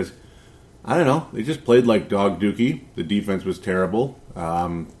game, because, I don't know, they just played like dog dookie. The defense was terrible.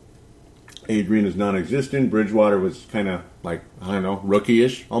 Adrian is non-existent. Bridgewater was kind of like, I don't know,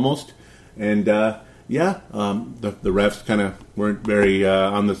 rookie-ish almost. And, the refs kind of weren't very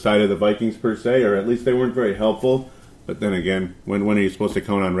on the side of the Vikings per se, or at least they weren't very helpful. But then again, when are you supposed to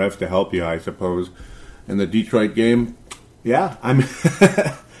count on refs to help you, I suppose? And the Detroit game, yeah, I'm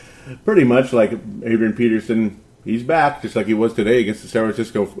pretty much like Adrian Peterson. He's back, just like he was today against the San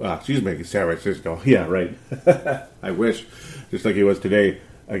Francisco. Yeah, right. I wish. Just like he was today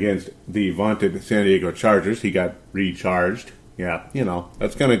against the vaunted San Diego Chargers. He got recharged. Yeah,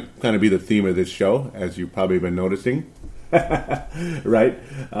 that's going to kind of be the theme of this show, as you've probably been noticing. Right?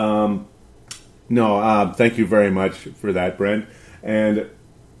 Thank you very much for that, Brent. And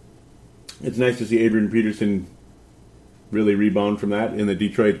it's nice to see Adrian Peterson really rebound from that in the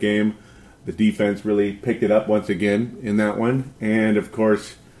Detroit game. The defense really picked it up once again in that one. And, of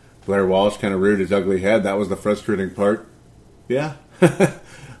course, Blair Walsh kind of reared his ugly head. That was the frustrating part. Yeah.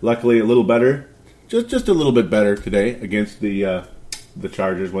 Luckily, a little better. Just a little bit better today against the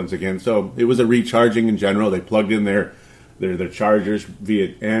Chargers once again. So it was a recharging in general. They plugged in their chargers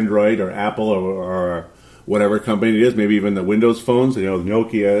via Android or Apple or whatever company it is. Maybe even the Windows phones. The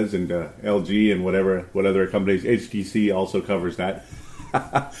Nokias and LG and what other companies. HTC also covers that.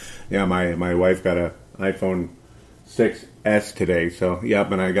 Yeah, my wife got an iPhone 6S today. So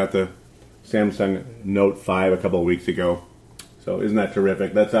yep, and I got the Samsung Note 5 a couple of weeks ago. So isn't that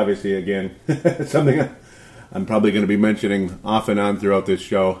terrific? That's obviously, again, something I'm probably going to be mentioning off and on throughout this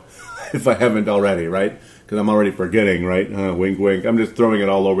show, if I haven't already, right? Because I'm already forgetting, right? Wink, wink. I'm just throwing it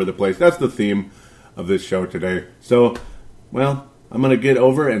all over the place. That's the theme of this show today. So, well, I'm going to get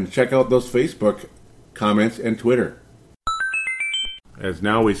over and check out those Facebook comments and Twitter. As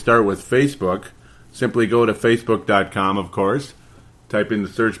now we start with Facebook, simply go to facebook.com, of course. Type in the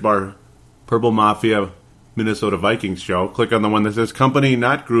search bar, Purple Mafia Minnesota Vikings show. Click on the one that says company,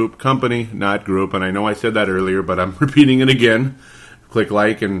 not group, company, not group. And I know I said that earlier, but I'm repeating it again. Click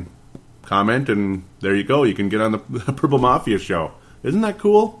like and comment, and there you go. You can get on the Purple Mafia show. Isn't that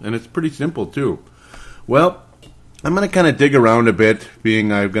cool? And it's pretty simple, too. Well, I'm going to kind of dig around a bit,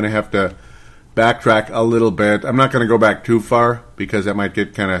 being I'm going to have to backtrack a little bit. I'm not going to go back too far, because that might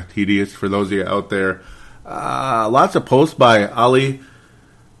get kind of tedious for those of you out there. Lots of posts by Ali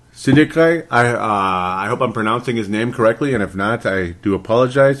Sidikai. I hope I'm pronouncing his name correctly, and if not, I do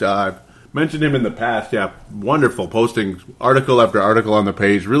apologize. I've mentioned him in the past. Yeah, wonderful, posting article after article on the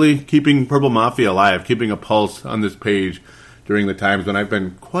page, really keeping Purple Mafia alive, keeping a pulse on this page during the times when I've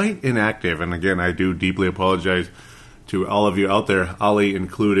been quite inactive. And again, I do deeply apologize to all of you out there, Ali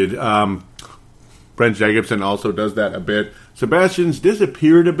included. Brent Jacobson also does that a bit. Sebastian's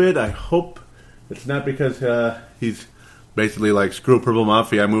disappeared a bit. I hope it's not because he's basically like, screw Purple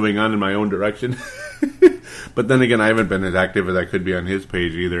Mafia, I'm moving on in my own direction. But then again, I haven't been as active as I could be on his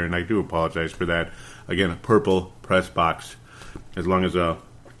page either, and I do apologize for that. Again, Purple Press Box. As long as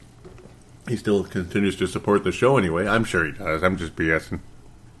he still continues to support the show anyway. I'm sure he does. I'm just BSing.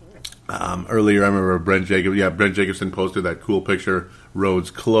 Earlier, I remember Brent Jacobson posted that cool picture, roads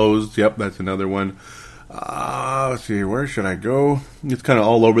closed. Yep, that's another one. Let's see, where should I go? It's kind of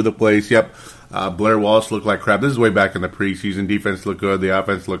all over the place. Yep. Blair Walsh looked like crap. This is way back in the preseason. Defense looked good. The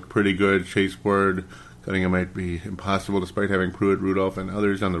offense looked pretty good. Chase Ward, Cunningham might be impossible despite having Pruitt, Rudolph, and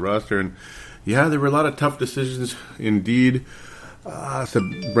others on the roster. And yeah, there were a lot of tough decisions indeed. So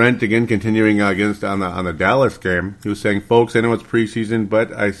Brent, again, continuing against on the Dallas game, he was saying, folks, I know it's preseason,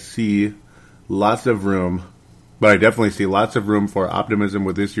 but I see lots of room. But I definitely see lots of room for optimism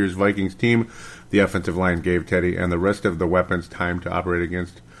with this year's Vikings team. The offensive line gave Teddy and the rest of the weapons time to operate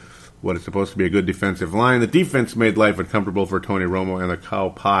against what is supposed to be a good defensive line. The defense made life uncomfortable for Tony Romo and the Cow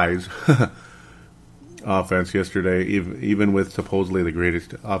Pies offense yesterday, even with supposedly the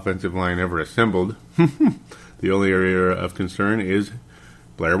greatest offensive line ever assembled. The only area of concern is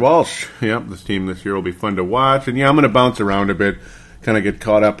Blair Walsh. Yep, this team this year will be fun to watch. And yeah, I'm going to bounce around a bit, kind of get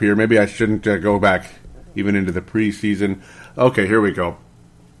caught up here. Maybe I shouldn't go back even into the preseason. Okay, here we go.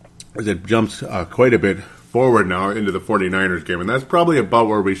 As it jumps quite a bit forward now into the 49ers game, and that's probably about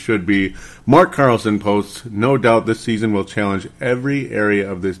where we should be. Mark Carlson posts, no doubt this season will challenge every area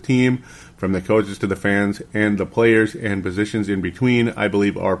of this team, from the coaches to the fans and the players and positions in between. I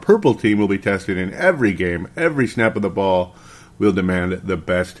believe our purple team will be tested in every game. Every snap of the ball will demand the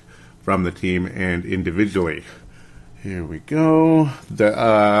best from the team and individually. Here we go.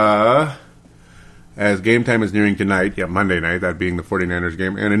 As game time is nearing tonight, Monday night, that being the 49ers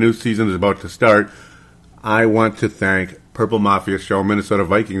game, and a new season is about to start, I want to thank Purple Mafia show, Minnesota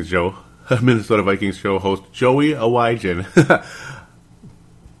Vikings show host Joey Awajan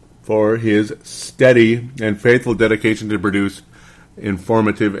for his steady and faithful dedication to produce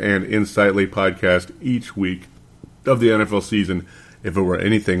informative and insightful podcast each week of the NFL season. If it were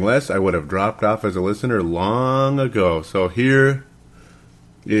anything less, I would have dropped off as a listener long ago. So here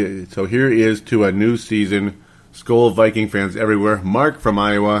is to a new season. Skol Viking fans everywhere. Mark from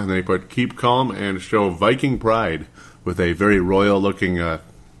Iowa, and then he put keep calm and show Viking pride with a very royal looking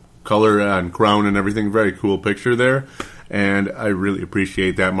color and crown and everything. Very cool picture there, and I really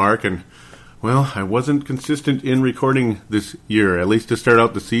appreciate that, Mark. And well, I wasn't consistent in recording this year, at least to start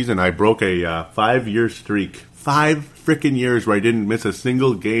out the season. I broke a 5-year streak. 5 freaking years where I didn't miss a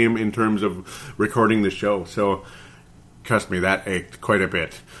single game in terms of recording the show. So trust me, that ached quite a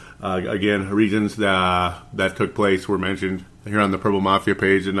bit. Again, reasons that took place were mentioned here on the Purple Mafia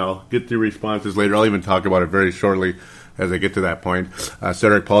page, and I'll get the responses later. I'll even talk about it very shortly as I get to that point.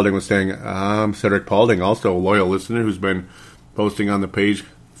 Cedric Paulding was saying, Cedric Paulding, also a loyal listener who's been posting on the page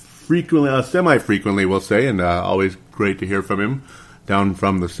frequently, semi-frequently, we'll say, and always great to hear from him. Down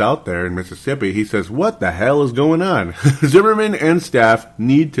from the south there in Mississippi, he says, what the hell is going on? Zimmerman and staff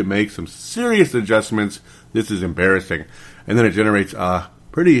need to make some serious adjustments. This is embarrassing. And then it generates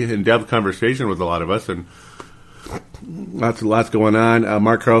pretty in-depth conversation with a lot of us, and lots going on.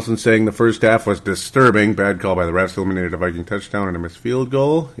 Mark Carlson saying the first half was disturbing. Bad call by the refs, eliminated a Viking touchdown and a missed field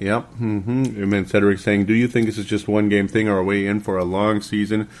goal. Yep. And then Cedric saying, do you think this is just one game thing, or are we in for a long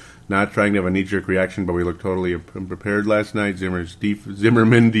season? Not trying to have a knee-jerk reaction, but we looked totally unprepared last night. Zimmerman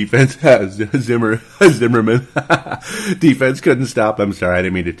defense Zimmerman defense couldn't stop. I'm sorry, I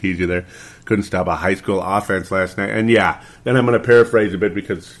didn't mean to tease you there. Couldn't stop a high school offense last night. And yeah, then I'm going to paraphrase a bit,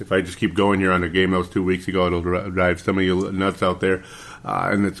 because if I just keep going here on the game that was 2 weeks ago, it'll drive some of you nuts out there.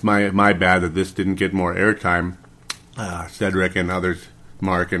 And it's my bad that this didn't get more airtime. Cedric and others,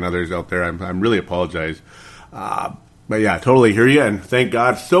 Mark and others out there, I'm really apologize. But yeah, totally hear you, and thank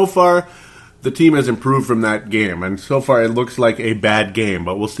God. So far, the team has improved from that game, and so far it looks like a bad game,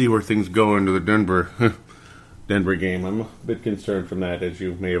 but we'll see where things go into the Denver game. I'm a bit concerned from that, as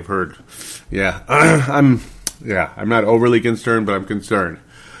you may have heard. Yeah, I'm not overly concerned, but I'm concerned.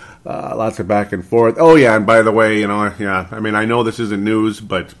 Lots of back and forth. Oh, yeah, and by the way, I know this isn't news,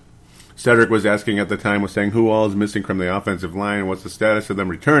 but Cedric was asking at the time, was saying who all is missing from the offensive line, what's the status of them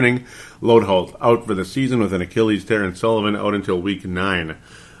returning. Loadholt out for the season with an Achilles tear, and Sullivan out until week 9.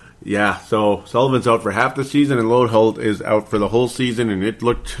 Yeah, so Sullivan's out for half the season, and Loadholt is out for the whole season, and it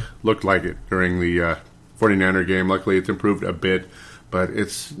looked like it during the 49er game. Luckily, it's improved a bit, but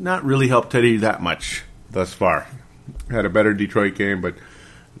it's not really helped Teddy that much thus far. Had a better Detroit game, but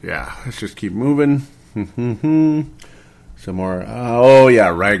yeah, let's just keep moving. Some more.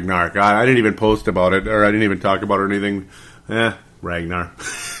 Ragnar. God, I didn't even post about it, or I didn't even talk about it or anything. Ragnar.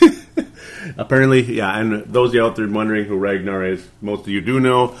 Apparently, yeah, and those of you out there wondering who Ragnar is, most of you do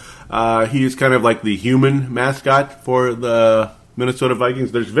know. He's kind of like the human mascot for the Minnesota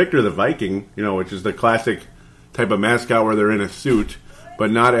Vikings. There's Victor the Viking, which is the classic type of mascot where they're in a suit,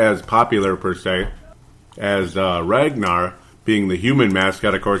 but not as popular per se as Ragnar, being the human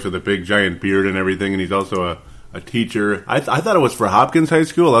mascot, of course, with a big giant beard and everything, and he's also a teacher. I thought it was for Hopkins High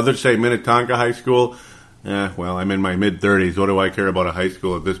School. Others say Minnetonka High School. Well, I'm in my mid-30s. What do I care about a high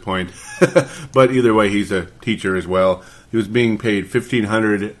school at this point? But either way, he's a teacher as well. He was being paid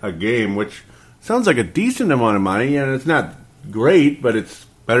 $1,500 a game, which sounds like a decent amount of money, and it's not great, but it's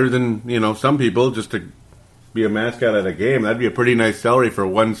better than, some people just to be a mascot at a game. That'd be a pretty nice salary for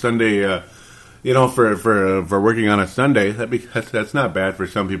one Sunday, for working on a Sunday. That's not bad for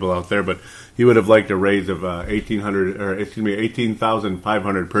some people out there, but he would have liked a raise of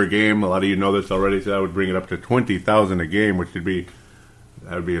 $18,500 per game. A lot of you know this already, so that would bring it up to $20,000 a game, which would be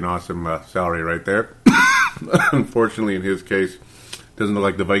an awesome salary right there. Unfortunately, in his case, doesn't look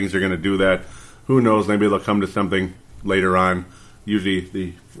like the Vikings are going to do that. Who knows? Maybe they'll come to something later on. Usually,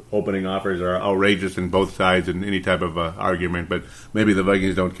 the opening offers are outrageous in both sides in any type of argument, but maybe the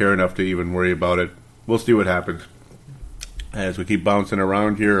Vikings don't care enough to even worry about it. We'll see what happens. As we keep bouncing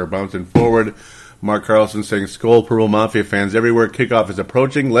around here, or bouncing forward, Mark Carlson saying, Skol, Purple Mafia fans everywhere, kickoff is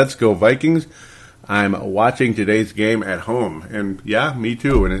approaching. Let's go Vikings. I'm watching today's game at home. And yeah, me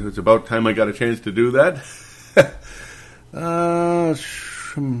too. And it's about time I got a chance to do that. Let's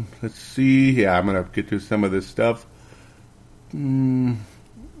see. Yeah, I'm going to get to some of this stuff.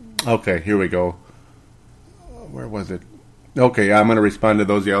 Okay, here we go. Where was it? Okay, I'm going to respond to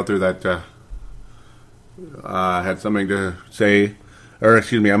those of you out there that had something to say. Or,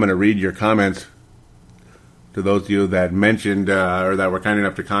 excuse me, I'm going to read your comments to those of you that mentioned, or that were kind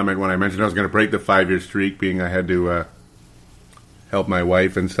enough to comment when I mentioned I was going to break the 5-year streak, being I had to help my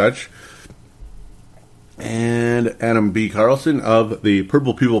wife and such. And Adam B. Carlson of the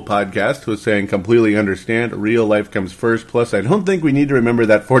Purple People podcast was saying, completely understand, real life comes first, plus I don't think we need to remember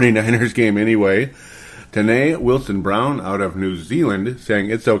that 49ers game anyway. Tanae Wilson Brown out of New Zealand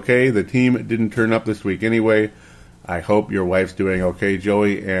saying, it's okay, the team didn't turn up this week anyway. I hope your wife's doing okay,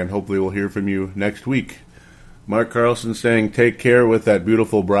 Joey, and hopefully we'll hear from you next week. Mark Carlson saying, take care with that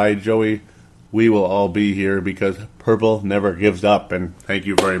beautiful bride, Joey. We will all be here because Purple never gives up. And thank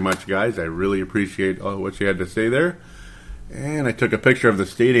you very much, guys. I really appreciate what you had to say there. And I took a picture of the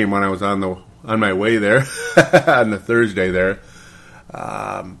stadium when I was on my way there on the Thursday there.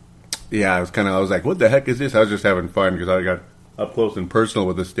 I was like, what the heck is this? I was just having fun because I got up close and personal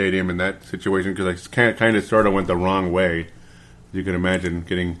with the stadium in that situation because I kind of sort of went the wrong way. You can imagine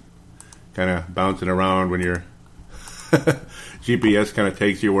getting kind of bouncing around when you're GPS kind of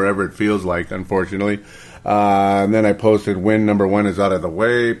takes you wherever it feels like, unfortunately. And then I posted, win number 1 is out of the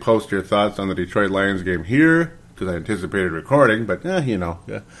way. Post your thoughts on the Detroit Lions game here, because I anticipated recording, but,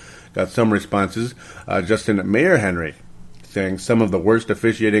 got some responses. Justin Mayer Henry saying, some of the worst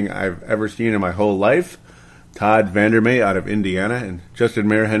officiating I've ever seen in my whole life. Todd Vandermay out of Indiana, and Justin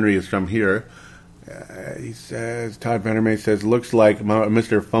Mayer Henry is from here. Todd Vandermay says, looks like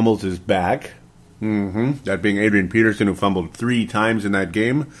Mr. Fumbles is back. That being Adrian Peterson, who fumbled 3 times in that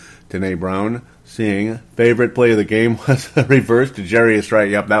game. Tanae Brown saying, favorite play of the game was a reverse to Jarius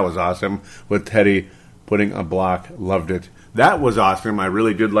Wright. Yep, that was awesome. With Teddy putting a block. Loved it. That was awesome. I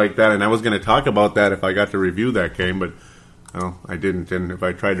really did like that, and I was going to talk about that if I got to review that game, but I didn't. And if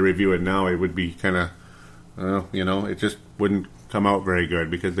I tried to review it now, it would be kind of, it just wouldn't come out very good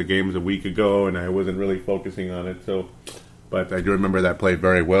because the game was a week ago, and I wasn't really focusing on it. But I do remember that play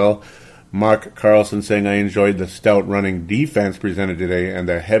very well. Mark Carlson saying, I enjoyed the stout running defense presented today and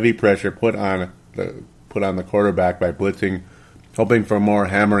the heavy pressure put on the quarterback by blitzing, hoping for more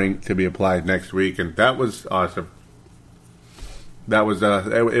hammering to be applied next week. And that was awesome. That was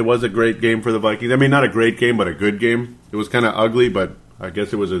it was a great game for the Vikings. I mean, not a great game, but a good game. It was kind of ugly, but I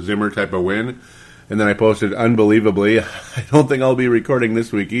guess it was a Zimmer type of win. And then I posted, unbelievably, I don't think I'll be recording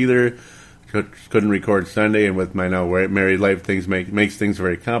this week either. Couldn't record Sunday, and with my now married life, things makes things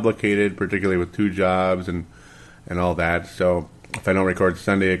very complicated, particularly with 2 jobs and all that. So if I don't record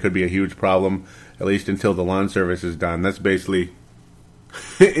Sunday, it could be a huge problem, at least until the lawn service is done. That's basically,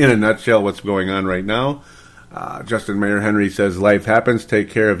 in a nutshell, what's going on right now. Justin Mayer Henry says, life happens. Take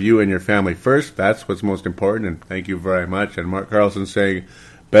care of you and your family first. That's what's most important, and thank you very much. And Mark Carlson saying,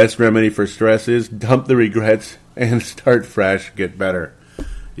 best remedy for stress is dump the regrets and start fresh, get better.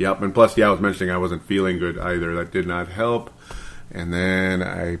 Yep, and plus, I was mentioning I wasn't feeling good either. That did not help. And then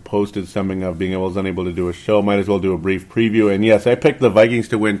I posted something of being unable to do a show. Might as well do a brief preview. And yes, I picked the Vikings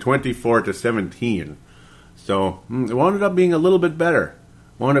to win 24-17. So it wound up being a little bit better.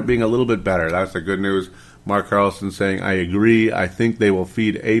 That's the good news. Mark Carlson saying, I agree. I think they will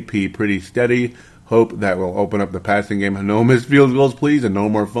feed AP pretty steady. Hope that will open up the passing game. No missed field goals, please, and no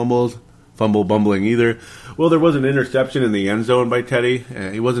more bumbling either. Well, there was an interception in the end zone by Teddy.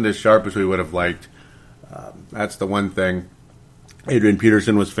 He wasn't as sharp as we would have liked. That's the one thing. Adrian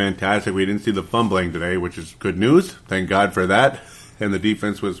Peterson was fantastic. We didn't see the fumbling today, which is good news. Thank God for that. And the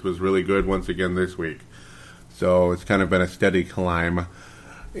defense was really good once again this week. So it's kind of been a steady climb.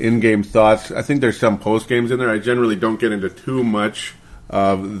 In-game thoughts. I think there's some post-games in there. I generally don't get into too much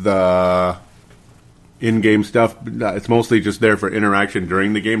of the in-game stuff. It's mostly just there for interaction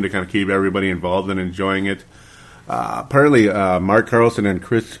during the game to kind of keep everybody involved and enjoying it. Apparently, Mark Carlson and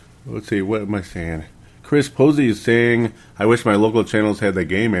Chris, let's see, what am I saying? Chris Posey is saying, I wish my local channels had the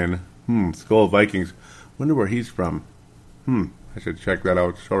game in. Skull Vikings. Wonder where he's from. I should check that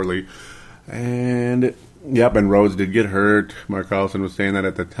out shortly. And, yep, and Rhodes did get hurt. Mark Carlson was saying that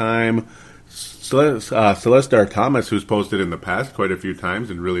at the time. Celestar Thomas, who's posted in the past quite a few times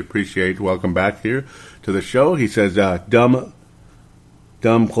and really appreciate, welcome back here to the show. He says, dumb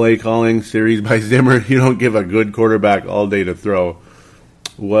play calling series by Zimmer. You don't give a good quarterback all day to throw.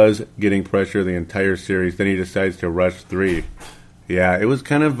 Was getting pressure the entire series. Then he decides to rush 3. Yeah, it was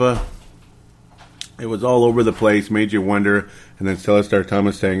kind of, it was all over the place, made you wonder. And then Celestar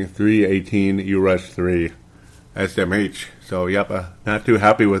Thomas saying, 3-18, you rush 3. SMH. So, yep, not too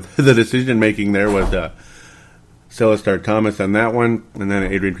happy with the decision-making there was Celestar Thomas on that one. And then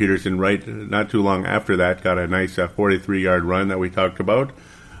Adrian Peterson, right not too long after that, got a nice 43-yard run that we talked about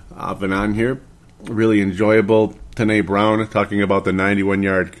off and on here. Really enjoyable. Tanae Brown talking about the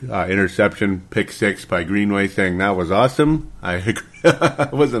 91-yard interception, pick 6 by Greenway, saying that was awesome. I agree.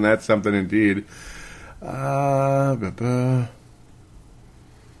 Wasn't that something indeed?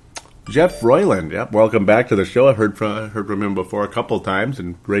 Jeff Royland, yep, welcome back to the show. I've heard from him before a couple times,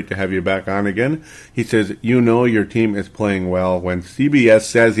 and great to have you back on again. He says, you know your team is playing well when CBS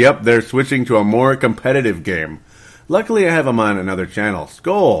says, yep, they're switching to a more competitive game. Luckily, I have him on another channel.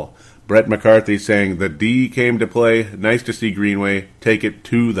 Skol! Brett McCarthy saying, the D came to play. Nice to see Greenway take it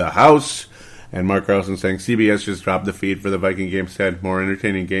to the house. And Mark Carlson saying, CBS just dropped the feed for the Viking game, said, more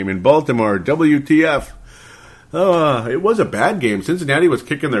entertaining game in Baltimore. WTF. It was a bad game. Cincinnati was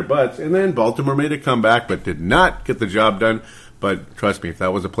kicking their butts, and then Baltimore made a comeback, but did not get the job done. But trust me, if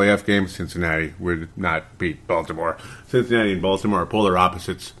that was a playoff game, Cincinnati would not beat Baltimore. Cincinnati and Baltimore are polar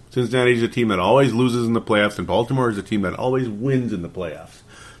opposites. Cincinnati is a team that always loses in the playoffs, and Baltimore is a team that always wins in the playoffs.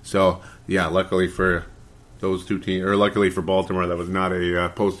 So, yeah, luckily for those two teams, or luckily for Baltimore, that was not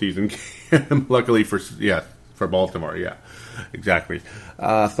a postseason game. Luckily for Baltimore, yeah, exactly.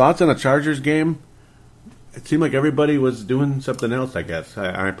 Thoughts on the Chargers game? It seemed like everybody was doing something else, I guess.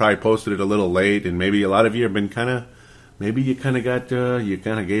 I probably posted it a little late, and maybe a lot of you have been you kind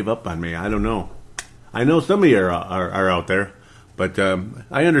of gave up on me. I don't know. I know some of you are out there, but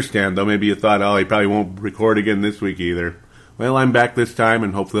I understand, though. Maybe you thought, he probably won't record again this week either. Well, I'm back this time,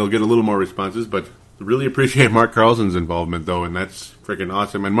 and hopefully I'll get a little more responses, but really appreciate Mark Carlson's involvement, though, and that's freaking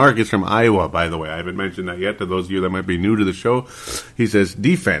awesome. And Mark is from Iowa, by the way. I haven't mentioned that yet to those of you that might be new to the show. He says,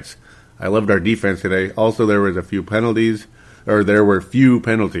 defense. I loved our defense today. Also, there were few penalties.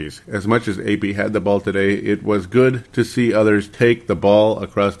 As much as AP had the ball today, it was good to see others take the ball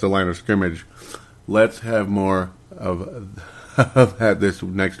across the line of scrimmage. Let's have more of that this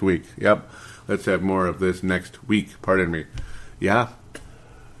next week. Yep, let's have more of this next week. Pardon me. Yeah,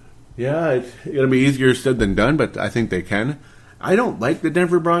 it's going to be easier said than done, but I think they can. I don't like the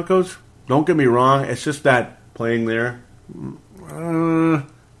Denver Broncos. Don't get me wrong. It's just that playing there,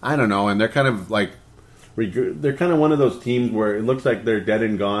 I don't know, and they're kind of one of those teams where it looks like they're dead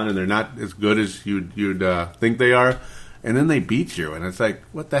and gone, and they're not as good as you'd think they are, and then they beat you, and it's like,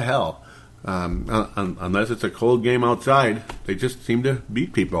 what the hell? Unless it's a cold game outside, they just seem to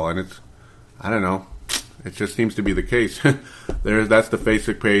beat people, and I don't know. it just seems to be the case. That's the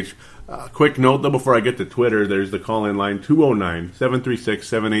Facebook page. Quick note, though, before I get to Twitter, there's the call-in line,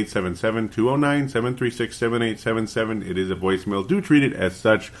 209-736-7877, 209-736-7877. It is a voicemail. Do treat it as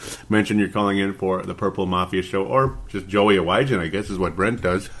such. Mention you're calling in for the Purple Mafia show, or just Joey Awajan, I guess is what Brent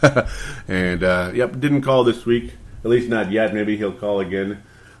does. And, didn't call this week, at least not yet. Maybe he'll call again.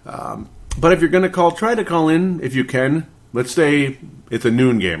 But if you're going to call, try to call in if you can. Let's say it's a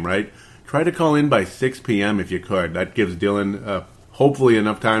noon game, right? Try to call in by 6 p.m. if you could. That gives Dylan hopefully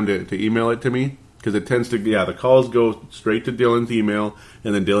enough time to email it to me, because it tends to, the calls go straight to Dylan's email,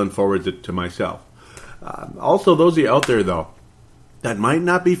 and then Dylan forwards it to myself. Also, those of you out there, though, that might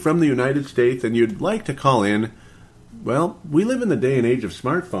not be from the United States and you'd like to call in, well, we live in the day and age of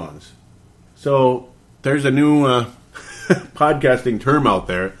smartphones. So there's a new podcasting term out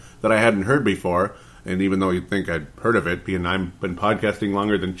there that I hadn't heard before, and even though you'd think I'd heard of it, being I've been podcasting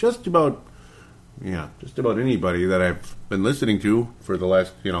longer than just about anybody that I've been listening to for the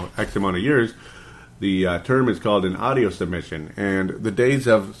last, X amount of years, the term is called an audio submission. And the days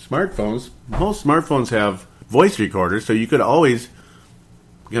of smartphones, most smartphones have voice recorders, so you could always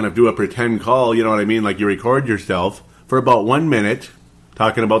kind of do a pretend call, you know what I mean? Like you record yourself for about 1 minute,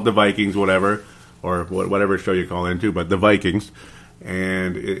 talking about the Vikings, whatever, or whatever show you call into, but the Vikings.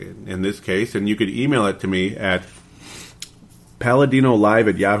 And in this case, and you could email it to me at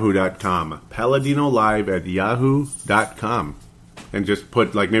paladinolive@yahoo.com. paladinolive@yahoo.com. And just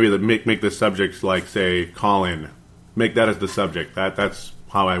put, like, maybe make the subjects, like, say, call in. Make that as the subject. That's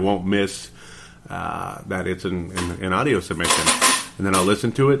how I won't miss that it's an audio submission. And then I'll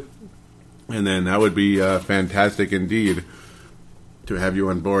listen to it. And then that would be fantastic indeed to have you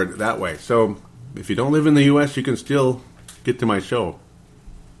on board that way. So if you don't live in the U.S., you can still get to my show.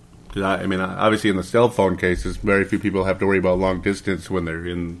 Because obviously in the cell phone cases, very few people have to worry about long distance when they're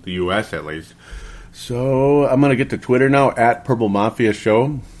in the U.S. at least. So I'm going to get to Twitter now, at Purple Mafia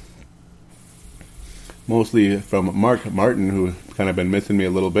Show. Mostly from Mark Martin, who kind of been missing me a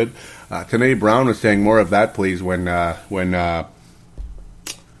little bit. Tanae Brown was saying more of that, please, when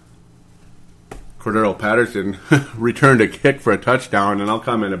Cordero Patterson returned a kick for a touchdown, and I'll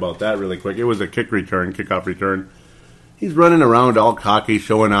comment about that really quick. It was a kickoff return. He's running around all cocky,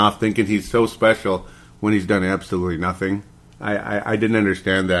 showing off, thinking he's so special when he's done absolutely nothing. I didn't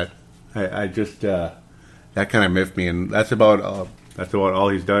understand that. I just that kind of miffed me, and that's about all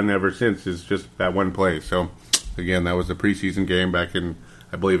he's done ever since is just that one play. So again, that was a preseason game back in,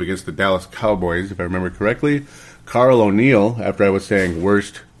 I believe, against the Dallas Cowboys, if I remember correctly. Carl O'Neill, after I was saying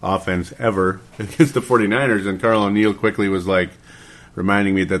worst offense ever against the 49ers, and Carl O'Neill quickly was like,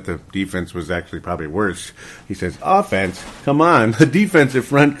 reminding me that the defense was actually probably worse. He says, offense? Come on. The defensive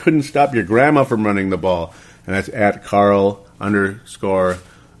front couldn't stop your grandma from running the ball. And that's at Carl_O'Neill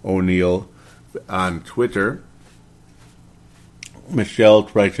on Twitter. Michelle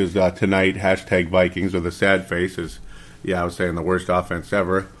writes tonight, #Vikings with a sad face. I was saying the worst offense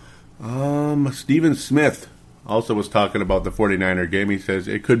ever. Stephen Smith also was talking about the 49er game. He says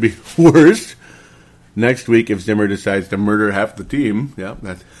it could be worse next week if Zimmer decides to murder half the team. Yeah,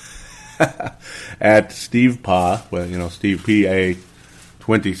 that's at Steve Pa. Well, Steve P.A.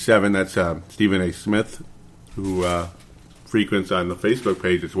 27. That's Stephen A. Smith, who frequents on the Facebook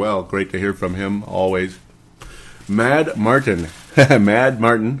page as well. Great to hear from him always. Mad Martin,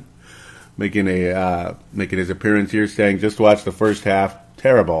 making his appearance here, saying just watch the first half.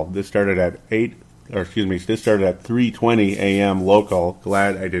 Terrible. This started at 3:20 a.m. local.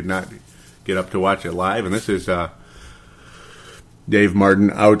 Glad I did not get up to watch it live. And this is Dave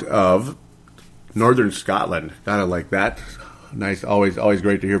Martin out of Northern Scotland. Gotta like that. Nice, always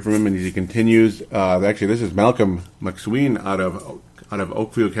great to hear from him. And as he continues, actually, this is Malcolm McSween out of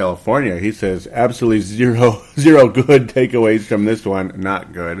Oakville, California. He says absolutely zero good takeaways from this one.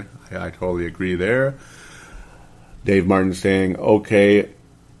 Not good. I totally agree there. Dave Martin saying okay,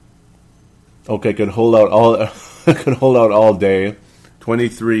 could hold out all day.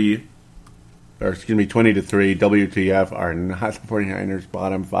 20-3. WTF are not the 49ers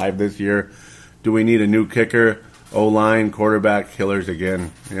bottom 5 this year. Do we need a new kicker? O-line, quarterback, killers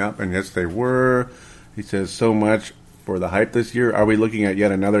again. Yep, and yes, they were. He says, so much for the hype this year. Are we looking at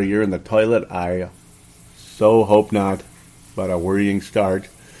yet another year in the toilet? I so hope not, but a worrying start.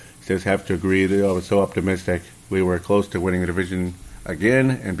 He says, have to agree. I was so optimistic. We were close to winning the division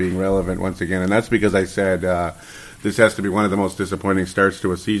again and being relevant once again. And that's because I said this has to be one of the most disappointing starts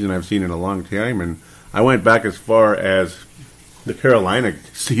to a season I've seen in a long time. And I went back as far as the Carolina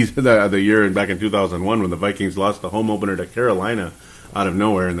season, the year back in 2001 when the Vikings lost the home opener to Carolina out of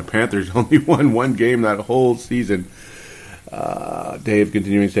nowhere, and the Panthers only won one game that whole season. Dave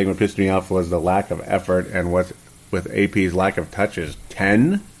continuing saying what pissed me off was the lack of effort and what with AP's lack of touches.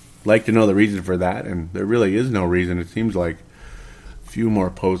 10? Like to know the reason for that, and there really is no reason. It seems like a few more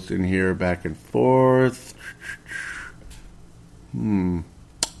posts in here back and forth.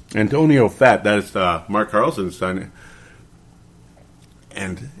 Antonio Fett, that is Mark Carlson's son,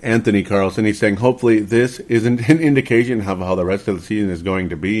 and Anthony Carlson. He's saying hopefully this isn't an indication of how the rest of the season is going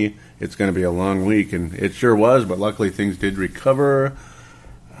to be. It's going to be a long week, and it sure was, but luckily things did recover.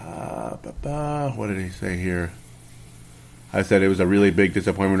 What did he say here? I said it was a really big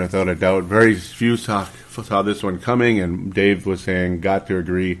disappointment without a doubt. Very few saw this one coming, and Dave was saying, got to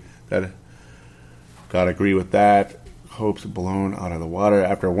agree with that. Hopes blown out of the water.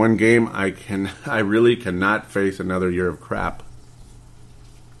 After one game, I really cannot face another year of crap.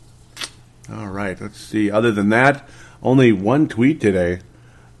 All right, let's see. Other than that, only one tweet today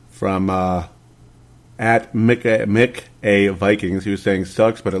from at Mick A. Vikings. He was saying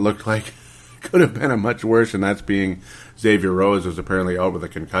sucks, but it looked like could have been a much worse, and that's being Xavier Rose was apparently out with a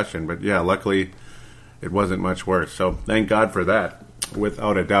concussion. But yeah, luckily it wasn't much worse. So thank God for that,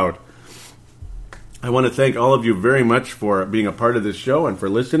 without a doubt. I want to thank all of you very much for being a part of this show and for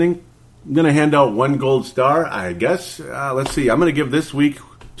listening. I'm going to hand out one gold star, I guess. Let's see. I'm going to give this week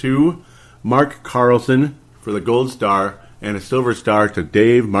to Mark Carlson for the gold star and a silver star to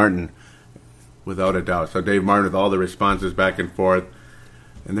Dave Martin, without a doubt. So Dave Martin with all the responses back and forth.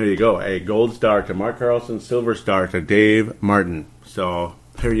 And there you go. A gold star to Mark Carlson, silver star to Dave Martin. So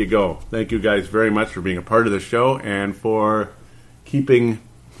there you go. Thank you guys very much for being a part of the show and for keeping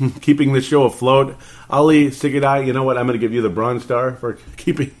the show afloat. Ali Sigadai, you know what? I'm going to give you the bronze star for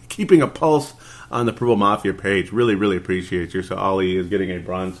keeping a pulse on the Purple Mafia page. Really, really appreciate you. So Ali is getting a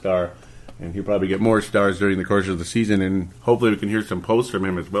bronze star, and he'll probably get more stars during the course of the season, and hopefully we can hear some posts from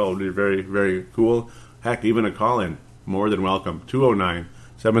him as well. It would be very, very cool. Heck, even a call-in. More than welcome.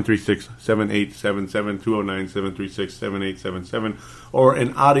 209-736-7877, 209-736-7877, or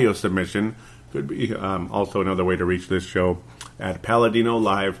an audio submission. Could be also another way to reach this show at Paladino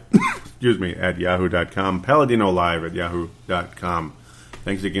Live, at yahoo.com, Paladino Live at yahoo.com.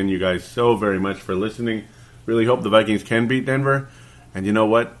 Thanks again, you guys, so very much for listening. Really hope the Vikings can beat Denver. And you know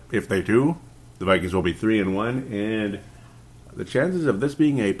what? If they do, the Vikings will be 3-1, and the chances of this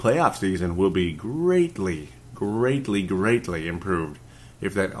being a playoff season will be greatly, greatly, greatly improved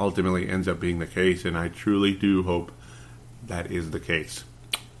if that ultimately ends up being the case, and I truly do hope that is the case.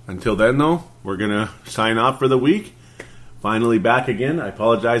 Until then, though, we're going to sign off for the week. Finally back again. I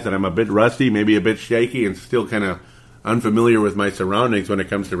apologize that I'm a bit rusty, maybe a bit shaky, and still kind of unfamiliar with my surroundings when it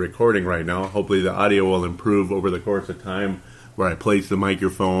comes to recording right now. Hopefully the audio will improve over the course of time where I place the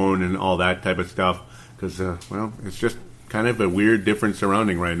microphone and all that type of stuff. Because, it's just kind of a weird, different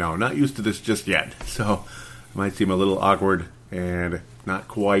surrounding right now. Not used to this just yet. So it might seem a little awkward and not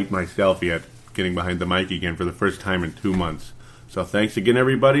quite myself yet, getting behind the mic again for the first time in 2 months. So thanks again,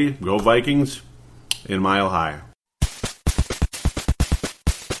 everybody. Go Vikings in Mile High.